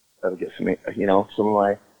 That'll get some of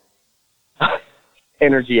my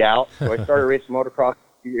energy out. So I started racing motocross for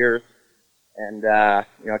a few years. And, I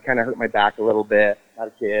kind of hurt my back a little bit. Had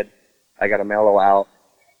a kid. I got to mellow out.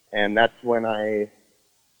 And that's when I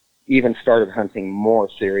even started hunting more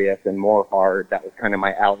serious and more hard. That was kind of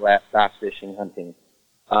my outlet, bass fishing, hunting.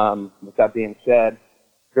 With that being said,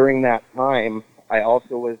 during that time, I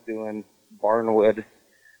also was doing barnwood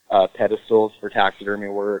pedestals for taxidermy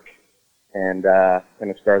work. And I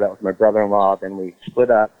started that with my brother-in-law. Then we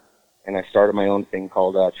split up, and I started my own thing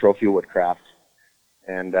called Trophy Woodcraft.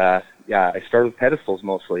 And, I started with pedestals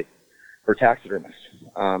mostly for taxidermists.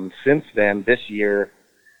 Since then, this year,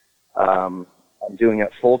 I'm doing it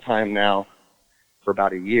full-time now for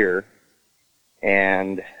about a year.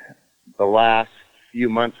 And the last few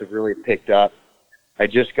months have really picked up. I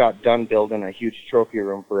just got done building a huge trophy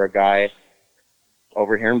room for a guy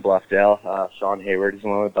over here in Bluffdale, Sean Hayward. He's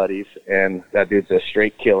one of my buddies, and that dude's a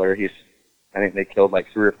straight killer. I think they killed like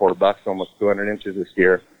 3 or 4 bucks, almost 200 inches this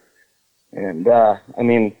year. And,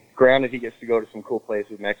 granted, he gets to go to some cool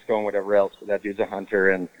places, Mexico and whatever else, but that dude's a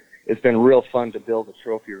hunter, and it's been real fun to build a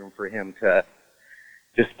trophy room for him to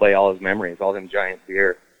display all his memories, all them giant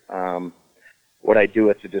deer. What I do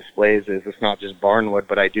with the displays is it's not just barnwood,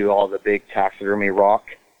 but I do all the big taxidermy rock,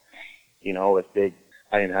 with big,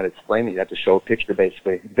 I don't know how to explain it. You have to show a picture,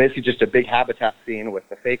 basically. It's basically just a big habitat scene with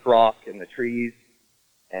the fake rock and the trees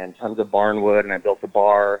and tons of barnwood, and I built a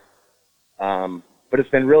bar. But it's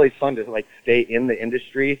been really fun to stay in the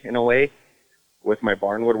industry in a way with my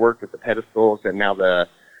barnwood work with the pedestals and now the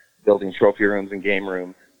building trophy rooms and game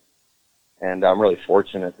rooms. And I'm really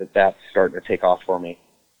fortunate that that's starting to take off for me.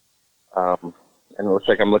 And it looks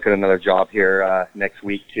like I'm looking at another job here next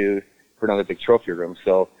week too for another big trophy room.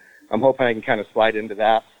 So I'm hoping I can kind of slide into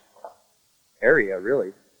that area,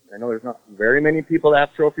 really. I know there's not very many people that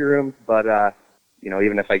have trophy rooms, but,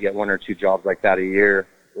 even if I get 1 or 2 jobs like that a year,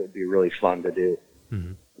 it would be really fun to do.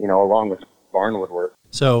 Mm-hmm. Along with barnwood work.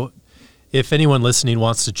 So if anyone listening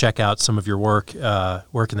wants to check out some of your work,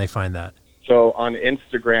 where can they find that? So on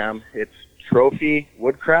Instagram, it's Trophy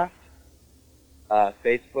Woodcraft.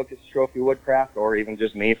 Facebook is Trophy Woodcraft, or even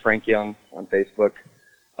just me, Frank Young, on Facebook.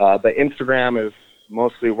 But Instagram is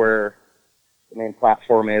mostly where the main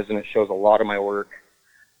platform is, and it shows a lot of my work.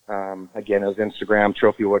 Again, it was Instagram,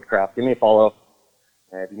 Trophy Woodcraft. Give me a follow.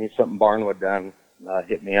 If you need something barnwood done,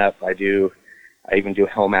 hit me up. I even do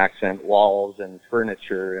home accent walls and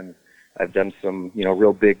furniture, and I've done some,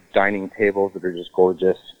 real big dining tables that are just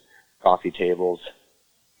gorgeous, coffee tables,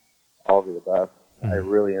 all of the above. I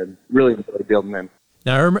really enjoy building them.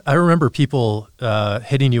 Now, I remember people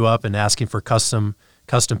hitting you up and asking for custom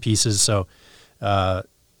pieces. So a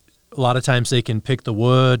lot of times they can pick the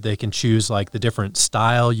wood, they can choose the different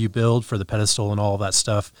style you build for the pedestal and all of that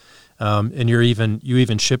stuff. And you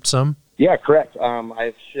even shipped some? Yeah, correct.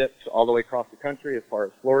 I've shipped all the way across the country as far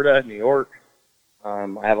as Florida, New York. I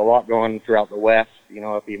have a lot going throughout the West,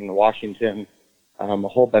 up even to Washington, a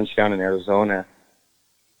whole bunch down in Arizona.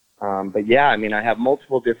 But yeah, I mean, I have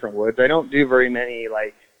multiple different woods. I don't do very many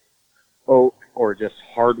like oak or just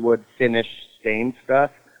hardwood finish stained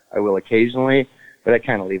stuff. I will occasionally, but I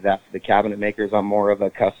kind of leave that to the cabinet makers. I'm more of a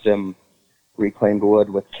custom reclaimed wood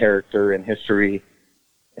with character and history,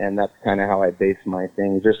 and that's kind of how I base my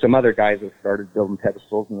things. There's some other guys that started building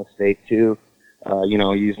pedestals in the state too,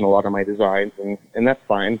 using a lot of my designs, and that's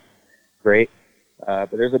fine, great.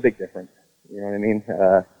 But there's a big difference. You know what I mean?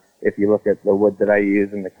 If you look at the wood that I use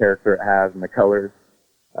and the character it has and the colors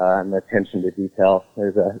and the attention to detail,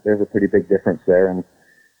 there's a pretty big difference there, and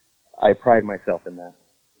I pride myself in that.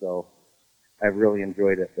 So I've really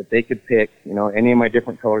enjoyed it. But they could pick, any of my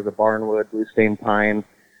different colors of barnwood, blue stain pine,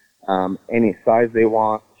 any size they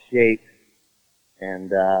want, shape,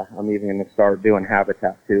 and I'm even going to start doing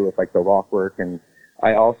habitat too with like the rock work. And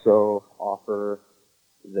I also offer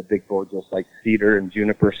the big gorgeous like cedar and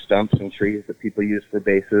juniper stumps and trees that people use for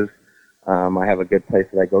bases. I have a good place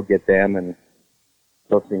that I go get them, and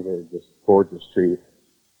those things are just gorgeous trees.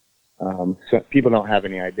 So people don't have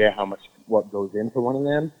any idea what goes into one of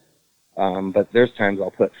them. But there's times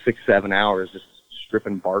I'll put 6-7 hours just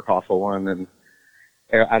stripping bark off of one and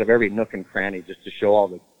out of every nook and cranny just to show all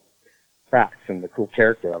the cracks and the cool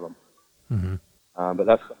character of them. Mm-hmm. But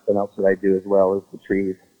that's something else that I do as well is the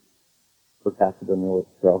trees for taxidermy.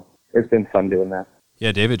 So it's been fun doing that.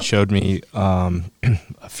 Yeah, David showed me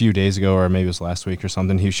a few days ago, or maybe it was last week or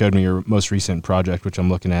something. He showed me your most recent project, which I'm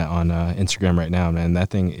looking at on Instagram right now. Man, that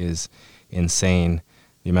thing is insane.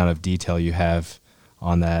 The amount of detail you have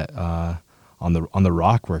on that on the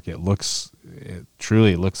rock work. It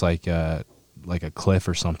truly looks like a cliff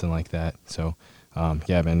or something like that. So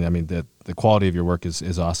yeah, man. I mean, the quality of your work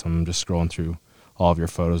is awesome. I'm just scrolling through all of your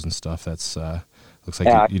photos and stuff. That's looks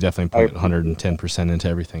like you definitely put 110% into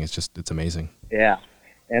everything. It's amazing. Yeah.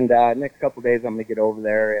 And next couple of days, I'm going to get over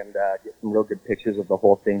there and get some real good pictures of the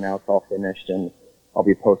whole thing now it's all finished, and I'll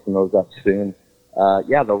be posting those up soon.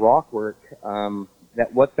 Yeah, the rock work,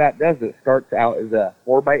 what that does, it starts out as a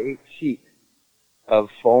 4x8 sheet of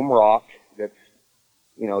foam rock that's,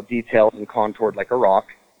 detailed and contoured like a rock.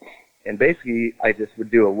 And basically, I just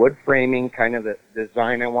would do a wood framing, kind of the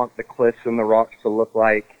design I want the cliffs and the rocks to look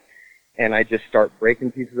like, and I just start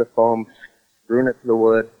breaking pieces of foam, screwing it to the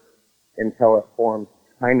wood until it forms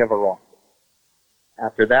kind of a rock.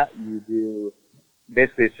 After that,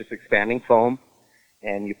 basically it's just expanding foam,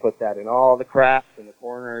 and you put that in all the cracks and the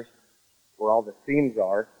corners where all the seams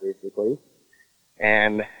are, basically.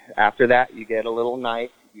 And after that, you get a little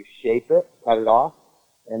knife, you shape it, cut it off,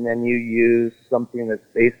 and then you use something that's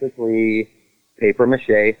basically paper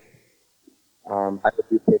mache. I would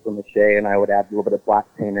do paper mache, and I would add a little bit of black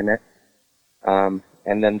paint in it.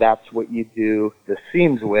 And then that's what you do the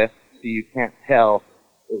seams with, so you can't tell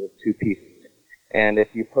it was two pieces. And if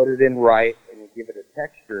you put it in right and you give it a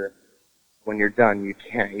texture, when you're done, you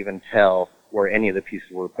can't even tell where any of the pieces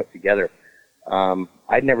were put together.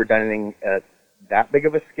 I'd never done anything at that big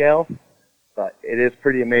of a scale, but it is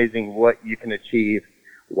pretty amazing what you can achieve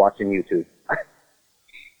watching YouTube.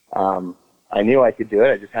 I knew I could do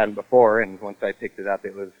it. I just hadn't before, and once I picked it up,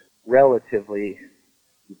 it was relatively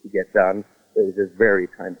easy to get done. It was just very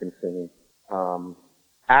time-consuming.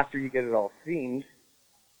 After you get it all seamed,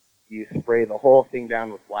 you spray the whole thing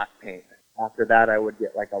down with black paint. After that, I would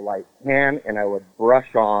get like a light tan, and I would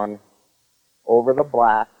brush on over the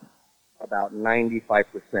black about 95%,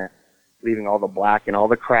 leaving all the black and all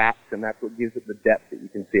the cracks, and that's what gives it the depth that you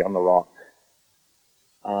can see on the rocks.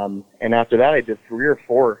 And after that, I did 3 or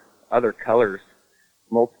 4 other colors,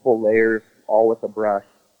 multiple layers, all with a brush,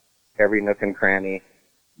 every nook and cranny,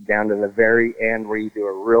 down to the very end where you do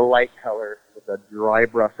a real light color with a dry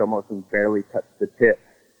brush almost and barely touch the tip.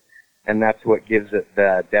 And that's what gives it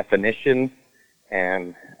the definition,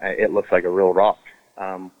 and it looks like a real rock.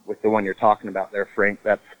 With the one you're talking about there, Frank,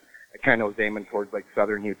 I kind of was aiming towards like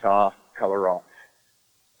southern Utah color rocks,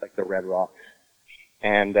 like the red rocks.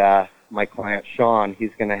 And my client, Sean, he's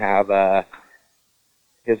going to have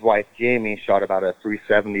his wife, Jamie, shot about a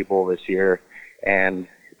 370 bull this year, and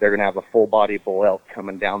they're going to have a full-body bull elk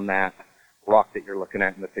coming down that rock that you're looking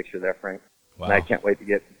at in the picture there, Frank. Wow. And I can't wait to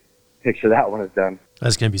get a picture of that when it's done.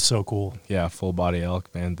 That's going to be so cool. Yeah, full-body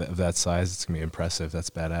elk, man, of that size, it's going to be impressive. That's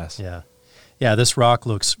badass. Yeah. Yeah, this rock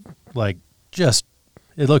looks like it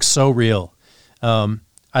looks so real.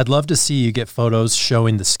 I'd love to see you get photos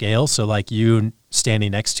showing the scale, so like you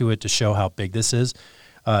standing next to it to show how big this is.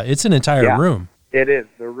 It's an entire room. It is.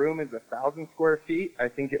 The room is 1,000 square feet. I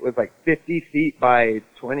think it was like 50 feet by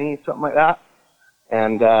 20, something like that.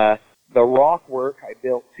 And the rock work, I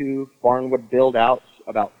built 2 barnwood build-outs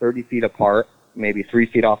about 30 feet apart, maybe 3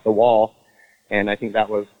 feet off the wall. And I think that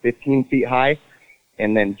was 15 feet high.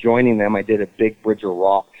 And then joining them, I did a big bridge of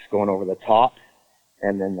rocks going over the top.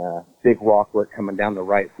 And then the big rock work coming down the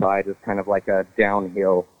right side is kind of like a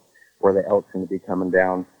downhill where the elk's going to be coming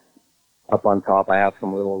down. Up on top, I have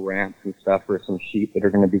some little ramps and stuff for some sheep that are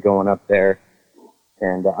going to be going up there.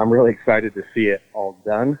 And I'm really excited to see it all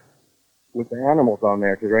done with the animals on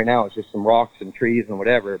there, because right now it's just some rocks and trees and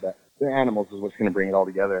whatever, but the animals is what's going to bring it all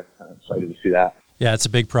together. I'm excited to see that. Yeah, it's a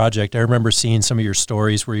big project. I remember seeing some of your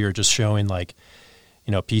stories where you're just showing, like,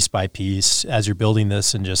 you know, piece by piece as you're building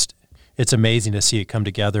this, and just, it's amazing to see it come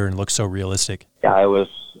together and look so realistic. Yeah,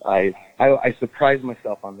 I surprised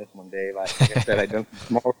myself on this one, Dave. Like I said, I done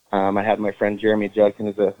some small. I had my friend Jeremy Judkin,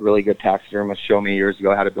 who's a really good taxidermist, show me years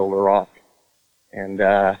ago how to build a rock, and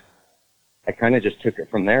I kind of just took it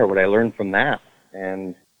from there, what I learned from that.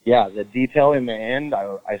 And yeah, the detail in the end,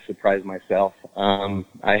 I surprised myself.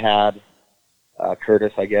 I had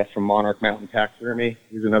Curtis, I guess, from Monarch Mountain Taxidermy.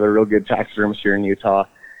 He's another real good taxidermist here in Utah.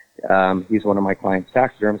 He's one of my clients'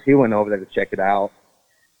 taxidermists. He went over there to check it out,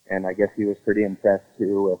 and I guess he was pretty impressed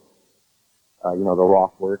too with, you know, the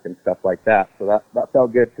rock work and stuff like that. So that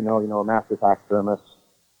felt good to know, you know, a master taxidermist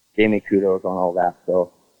gave me kudos on all that.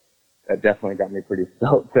 So that definitely got me pretty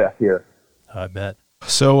stoked to hear. I bet.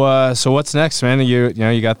 So what's next, man? You know,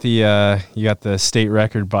 you got the state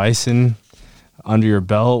record bison under your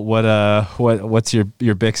belt. What's your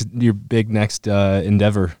big next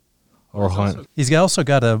endeavor or hunt? He's also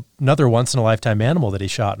got another once in a lifetime animal that he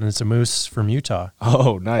shot, and it's a moose from Utah.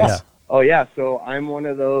 Oh, nice. Yeah. Oh yeah. So I'm one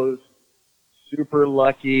of those super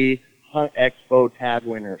lucky Hunt Expo tag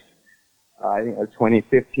winners. I think it was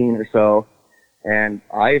 2015 or so. And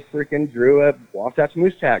I freaking drew a Wasatch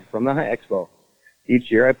Moose tag from the Hunt Expo. Each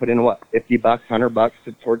year I put in, $50, $100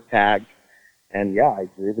 towards tags. And yeah, I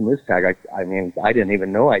drew the moose tag. I mean, I didn't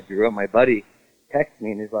even know I drew it. My buddy texted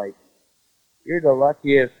me and he's like, "You're the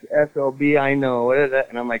luckiest SOB I know."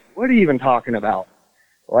 And I'm like, "What are you even talking about?"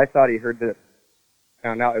 Well, I thought he heard that,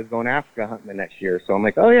 found out I was going Africa hunting the next year. So I'm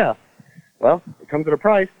like, "Oh yeah, well, it comes at a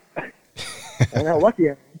price." And how lucky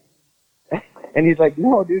I am. And he's like,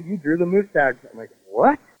 "No, dude, you drew the moose tag." I'm like,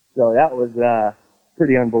 "What?" So that was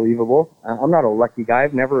pretty unbelievable. I'm not a lucky guy.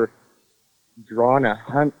 I've never drawn a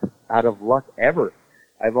hunt out of luck ever.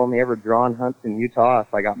 I've only ever drawn hunts in Utah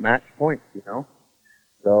if I got match points, you know.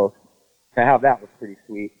 So to have that was pretty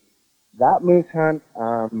sweet. That moose hunt,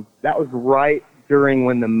 that was right during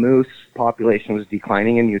when the moose population was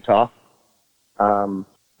declining in Utah.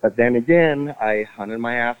 But then again, I hunted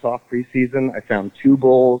my ass off preseason. I found 2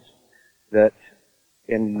 bulls that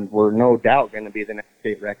were no doubt going to be the next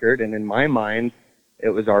state record. And in my mind, it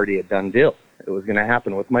was already a done deal. It was going to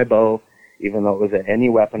happen with my bow, even though it was an any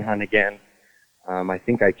weapon hunt again. I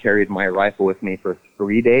think I carried my rifle with me for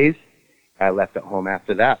 3 days. I left at home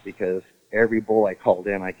after that because every bull I called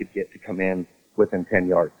in, I could get to come in within 10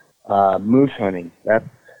 yards. Moose hunting, that's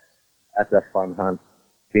a fun hunt.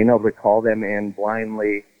 Being able to call them in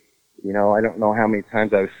blindly, you know, I don't know how many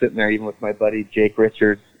times I was sitting there, even with my buddy Jake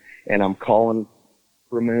Richards, and I'm calling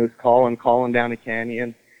for moose, calling down a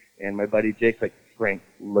canyon, and my buddy Jake's like, "Frank,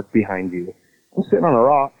 look behind you." I'm sitting on a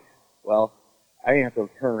rock. Well, I didn't have to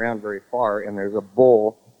turn around very far, and there's a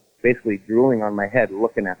bull basically drooling on my head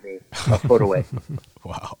looking at me a foot away.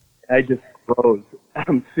 Wow. I just froze.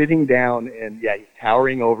 I'm sitting down, and yeah, he's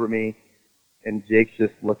towering over me, and Jake's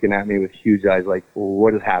just looking at me with huge eyes like,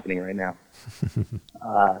 "What is happening right now?"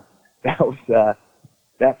 That was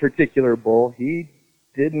that particular bull. He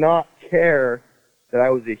did not care that I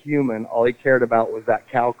was a human. All he cared about was that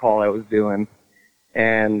cow call I was doing.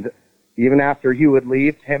 And even after he would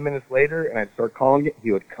leave 10 minutes later and I'd start calling it,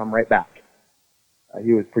 he would come right back.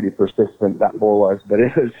 He was pretty persistent, that bull was, but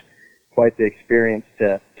it was quite the experience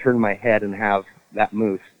to turn my head and have that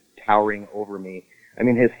moose towering over me. I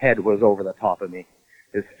mean, his head was over the top of me.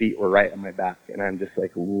 His feet were right on my back, and I'm just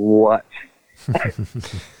like, what?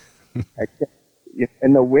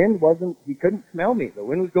 And the wind wasn't, he couldn't smell me. The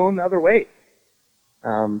wind was going the other way.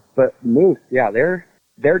 But moose, yeah, they're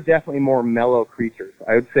definitely more mellow creatures.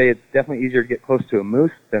 I would say it's definitely easier to get close to a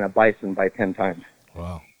moose than a bison by 10 times.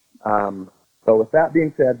 Wow. So with that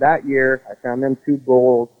being said, that year I found them 2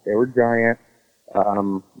 bulls. They were giant.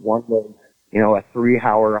 One was, you know, a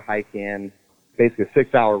 3-hour hike in, basically a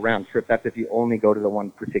 6-hour round trip. That's if you only go to the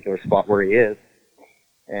one particular spot where he is.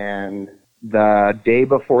 And the day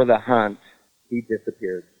before the hunt, he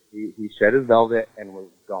disappeared. He shed his velvet and was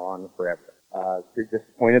gone forever. Pretty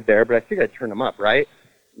disappointed there, but I figured I'd turn him up, right?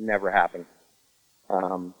 Never happened.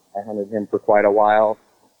 I hunted him for quite a while,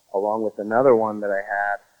 along with another one that I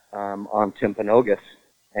had on Timpanogos.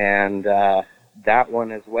 And that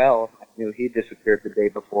one as well, I knew he disappeared the day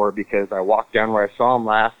before because I walked down where I saw him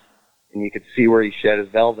last, and you could see where he shed his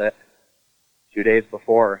velvet 2 days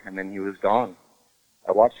before, and then he was gone.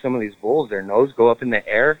 I watched some of these bulls, their nose go up in the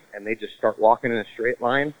air, and they just start walking in a straight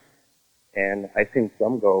line. And I've seen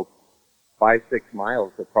some go 5-6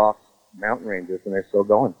 miles across mountain ranges, and they're still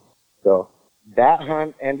going. So that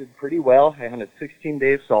hunt ended pretty well. I hunted 16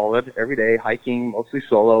 days solid, every day, hiking, mostly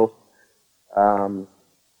solo.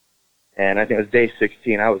 And I think it was day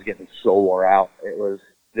 16, I was getting so wore out. It was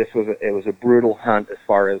a brutal hunt as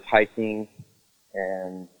far as hiking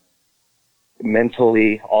and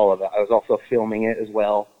mentally, all of it. I was also filming it as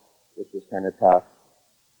well, which was kind of tough.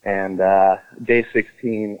 And day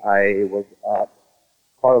 16, I was up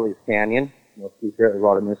Harley's Canyon, no secret, there's a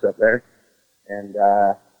lot of moose up there, and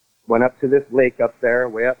went up to this lake up there,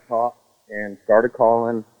 way up top, and started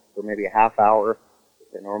calling for maybe a half hour,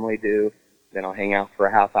 which I normally do. Then I'll hang out for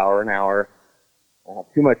a half hour, an hour. I have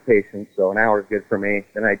too much patience, so an hour is good for me.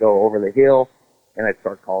 Then I go over the hill, and I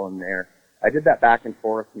start calling there. I did that back and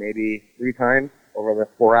forth maybe 3 times over the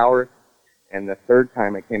 4 hours, and the third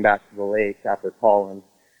time I came back to the lake after calling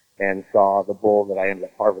and saw the bull that I ended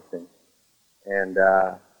up harvesting. And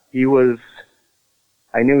I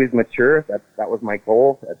knew he's mature. That was my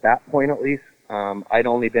goal at that point, at least. I'd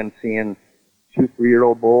only been seeing 2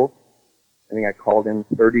 3-year-old bulls. I think I called in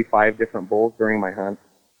 35 different bulls during my hunt,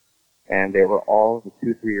 and they were all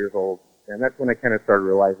 2 3 years old. And that's when I kind of started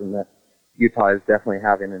realizing that Utah is definitely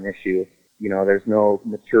having an issue. You know, there's no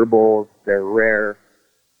mature bulls. They're rare.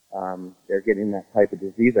 They're getting that type of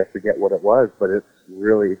disease. I forget what it was, but it's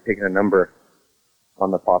really taking a number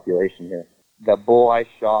on the population here. The bull I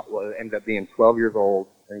shot ended up being 12 years old.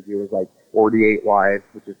 I think he was like 48 wide,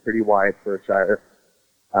 which is pretty wide for a Shire.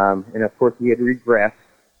 And of course he had regressed.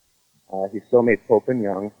 He still made Pope and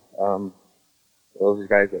Young. Those are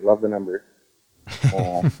guys that love the numbers.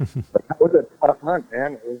 But that was a tough hunt,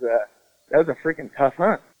 man. That was a freaking tough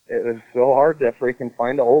hunt. It was so hard to freaking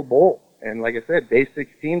find an old bull. And like I said, day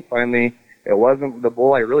 16, finally, it wasn't the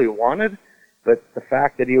bull I really wanted, but the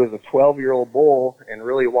fact that he was a 12-year-old bull and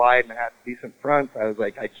really wide and had decent fronts, I was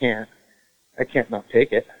like, I can't not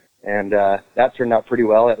take it. And that turned out pretty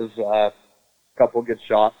well. It was a couple good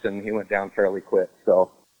shots, and he went down fairly quick.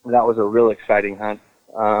 So that was a real exciting hunt.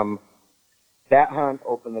 That hunt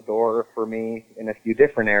opened the door for me in a few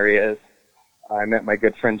different areas. I met my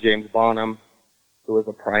good friend James Bonham, who was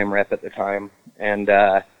a prime rep at the time, and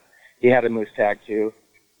he had a moose tag too.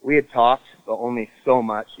 We had talked, but only so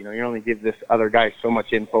much. You know, you only give this other guy so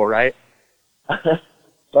much info, right?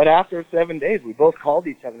 But after 7 days, we both called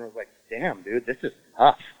each other and was like, damn, dude, this is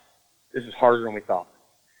tough. This is harder than we thought.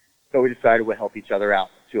 So we decided we'd help each other out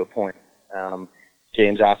to a point.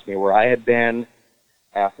 James asked me where I had been,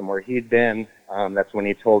 asked him where he'd been. That's when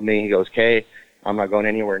he told me, he goes, Kay, I'm not going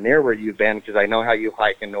anywhere near where you've been because I know how you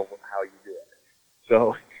hike and know how you do it.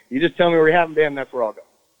 So you just tell me where you haven't been, that's where I'll go.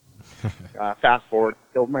 Fast forward,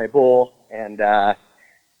 killed my bull, and I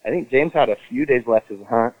think James had a few days left of the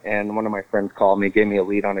hunt, and one of my friends called me, gave me a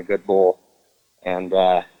lead on a good bull, and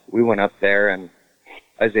we went up there, and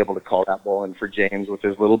I was able to call that bull in for James with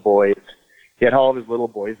his little boys. He had all of his little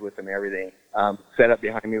boys with him and everything, set up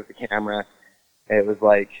behind me with the camera. It was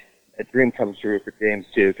like a dream come true for James,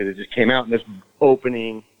 too, because it just came out in this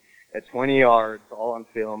opening at 20 yards, all on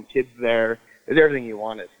film, kids there. It was everything you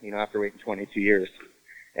wanted, you know, after waiting 22 years.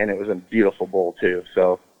 And it was a beautiful bull, too.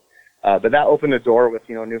 So, but that opened the door with,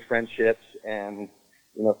 you know, new friendships and,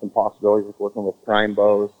 you know, some possibilities of working with prime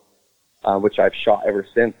bows, which I've shot ever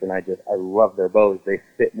since. And I love their bows. They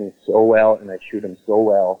fit me so well, and I shoot them so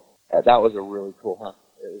well. That was a really cool hunt.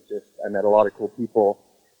 It was just, I met a lot of cool people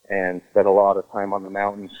and spent a lot of time on the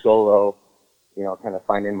mountain solo, you know, kind of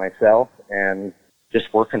finding myself and just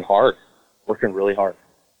working really hard.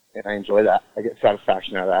 And I enjoy that. I get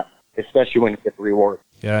satisfaction out of that, especially when you get the reward.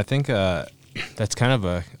 Yeah, I think that's kind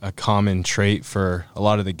of a common trait for a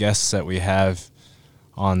lot of the guests that we have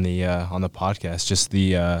on the podcast. Just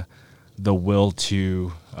the will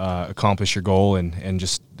to accomplish your goal and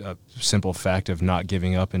just a simple fact of not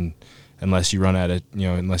giving up unless you run out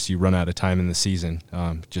of time in the season.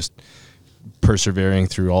 Just persevering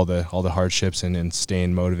through all the hardships and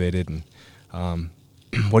staying motivated. And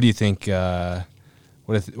what do you think?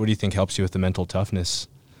 What do you think helps you with the mental toughness?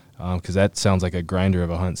 Because that sounds like a grinder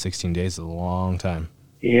of a hunt. 16 days is a long time.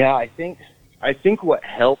 Yeah, I think what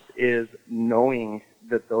helped is knowing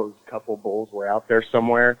that those couple bulls were out there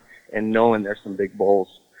somewhere and knowing there's some big bulls.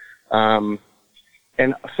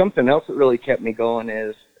 And something else that really kept me going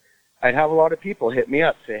is I'd have a lot of people hit me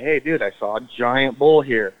up, say, hey, dude, I saw a giant bull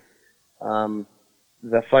here.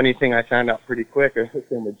 The funny thing I found out pretty quick, the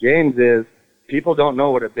thing with James, is people don't know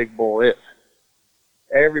what a big bull is.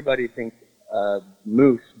 Everybody thinks a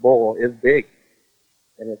moose bull is big.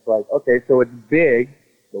 And it's like, okay, so it's big,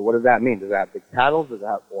 so what does that mean? Does that have big paddles? Does that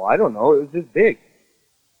have, well, I don't know. It was just big.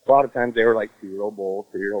 A lot of times they were like 2-year-old bulls,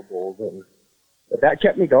 3-year-old bulls. But that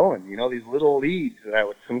kept me going, you know, these little leads that I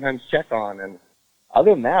would sometimes check on. And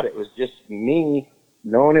other than that, it was just me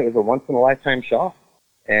knowing it was a once-in-a-lifetime shot.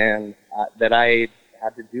 And that I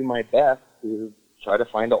had to do my best to try to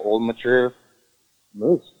find an old, mature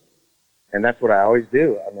moose. And that's what I always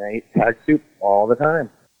do. I mean, I eat tag soup all the time.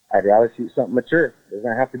 I'd rather shoot something mature. It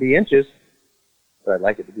doesn't have to be inches, but I'd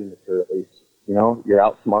like it to be mature at least. You know, you're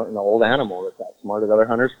outsmarting an old animal that's outsmarted other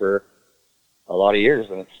hunters for a lot of years,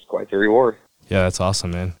 and it's quite the reward. Yeah, that's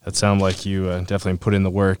awesome, man. That sounded like you definitely put in the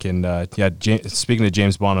work. And speaking to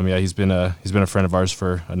James Bonham, yeah, he's been a friend of ours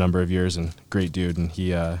for a number of years, and great dude. And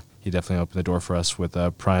he definitely opened the door for us with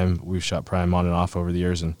Prime. We've shot Prime on and off over the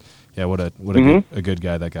years, and yeah, what a good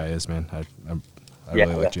guy that guy is, man. I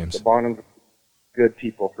really like James. The Bonhams, good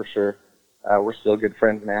people for sure. We're still good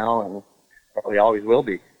friends now, and probably always will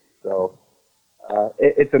be. So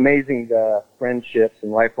it's amazing the friendships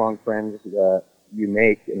and lifelong friends that you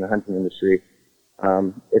make in the hunting industry.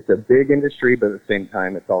 It's a big industry, but at the same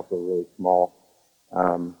time, it's also really small.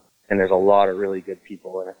 And there's a lot of really good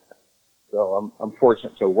people in it. So I'm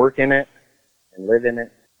fortunate to work in it and live in it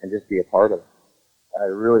and just be a part of it. I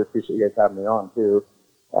really appreciate you guys having me on too.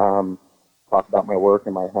 Talk about my work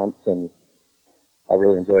and my hunts, and I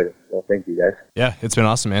really enjoyed it. So thank you guys. Yeah, it's been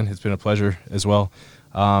awesome, man. It's been a pleasure as well.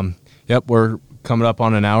 Yep, we're coming up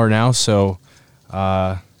on an hour now, so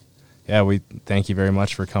yeah, we thank you very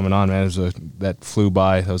much for coming on, man. That flew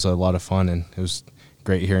by. That was a lot of fun, and it was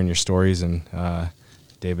great hearing your stories. And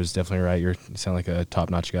David's definitely right. You sound like a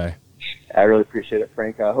top-notch guy. I really appreciate it,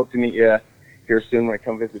 Frank. I hope to meet you here soon when I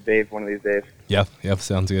come visit Dave one of these days. Yep,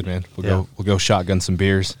 sounds good, man. We'll go shotgun some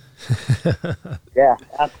beers. Yeah,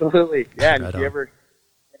 absolutely. Yeah, and Right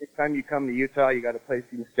anytime you come to Utah, you got a place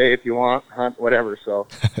you can stay if you want, hunt, whatever. So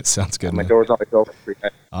sounds good. My man. door's always open for you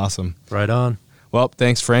guys. Awesome. Right on. Well,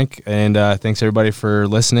 thanks, Frank, and thanks everybody for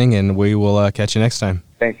listening, and we will catch you next time.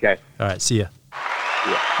 Thanks, guys. All right, see ya.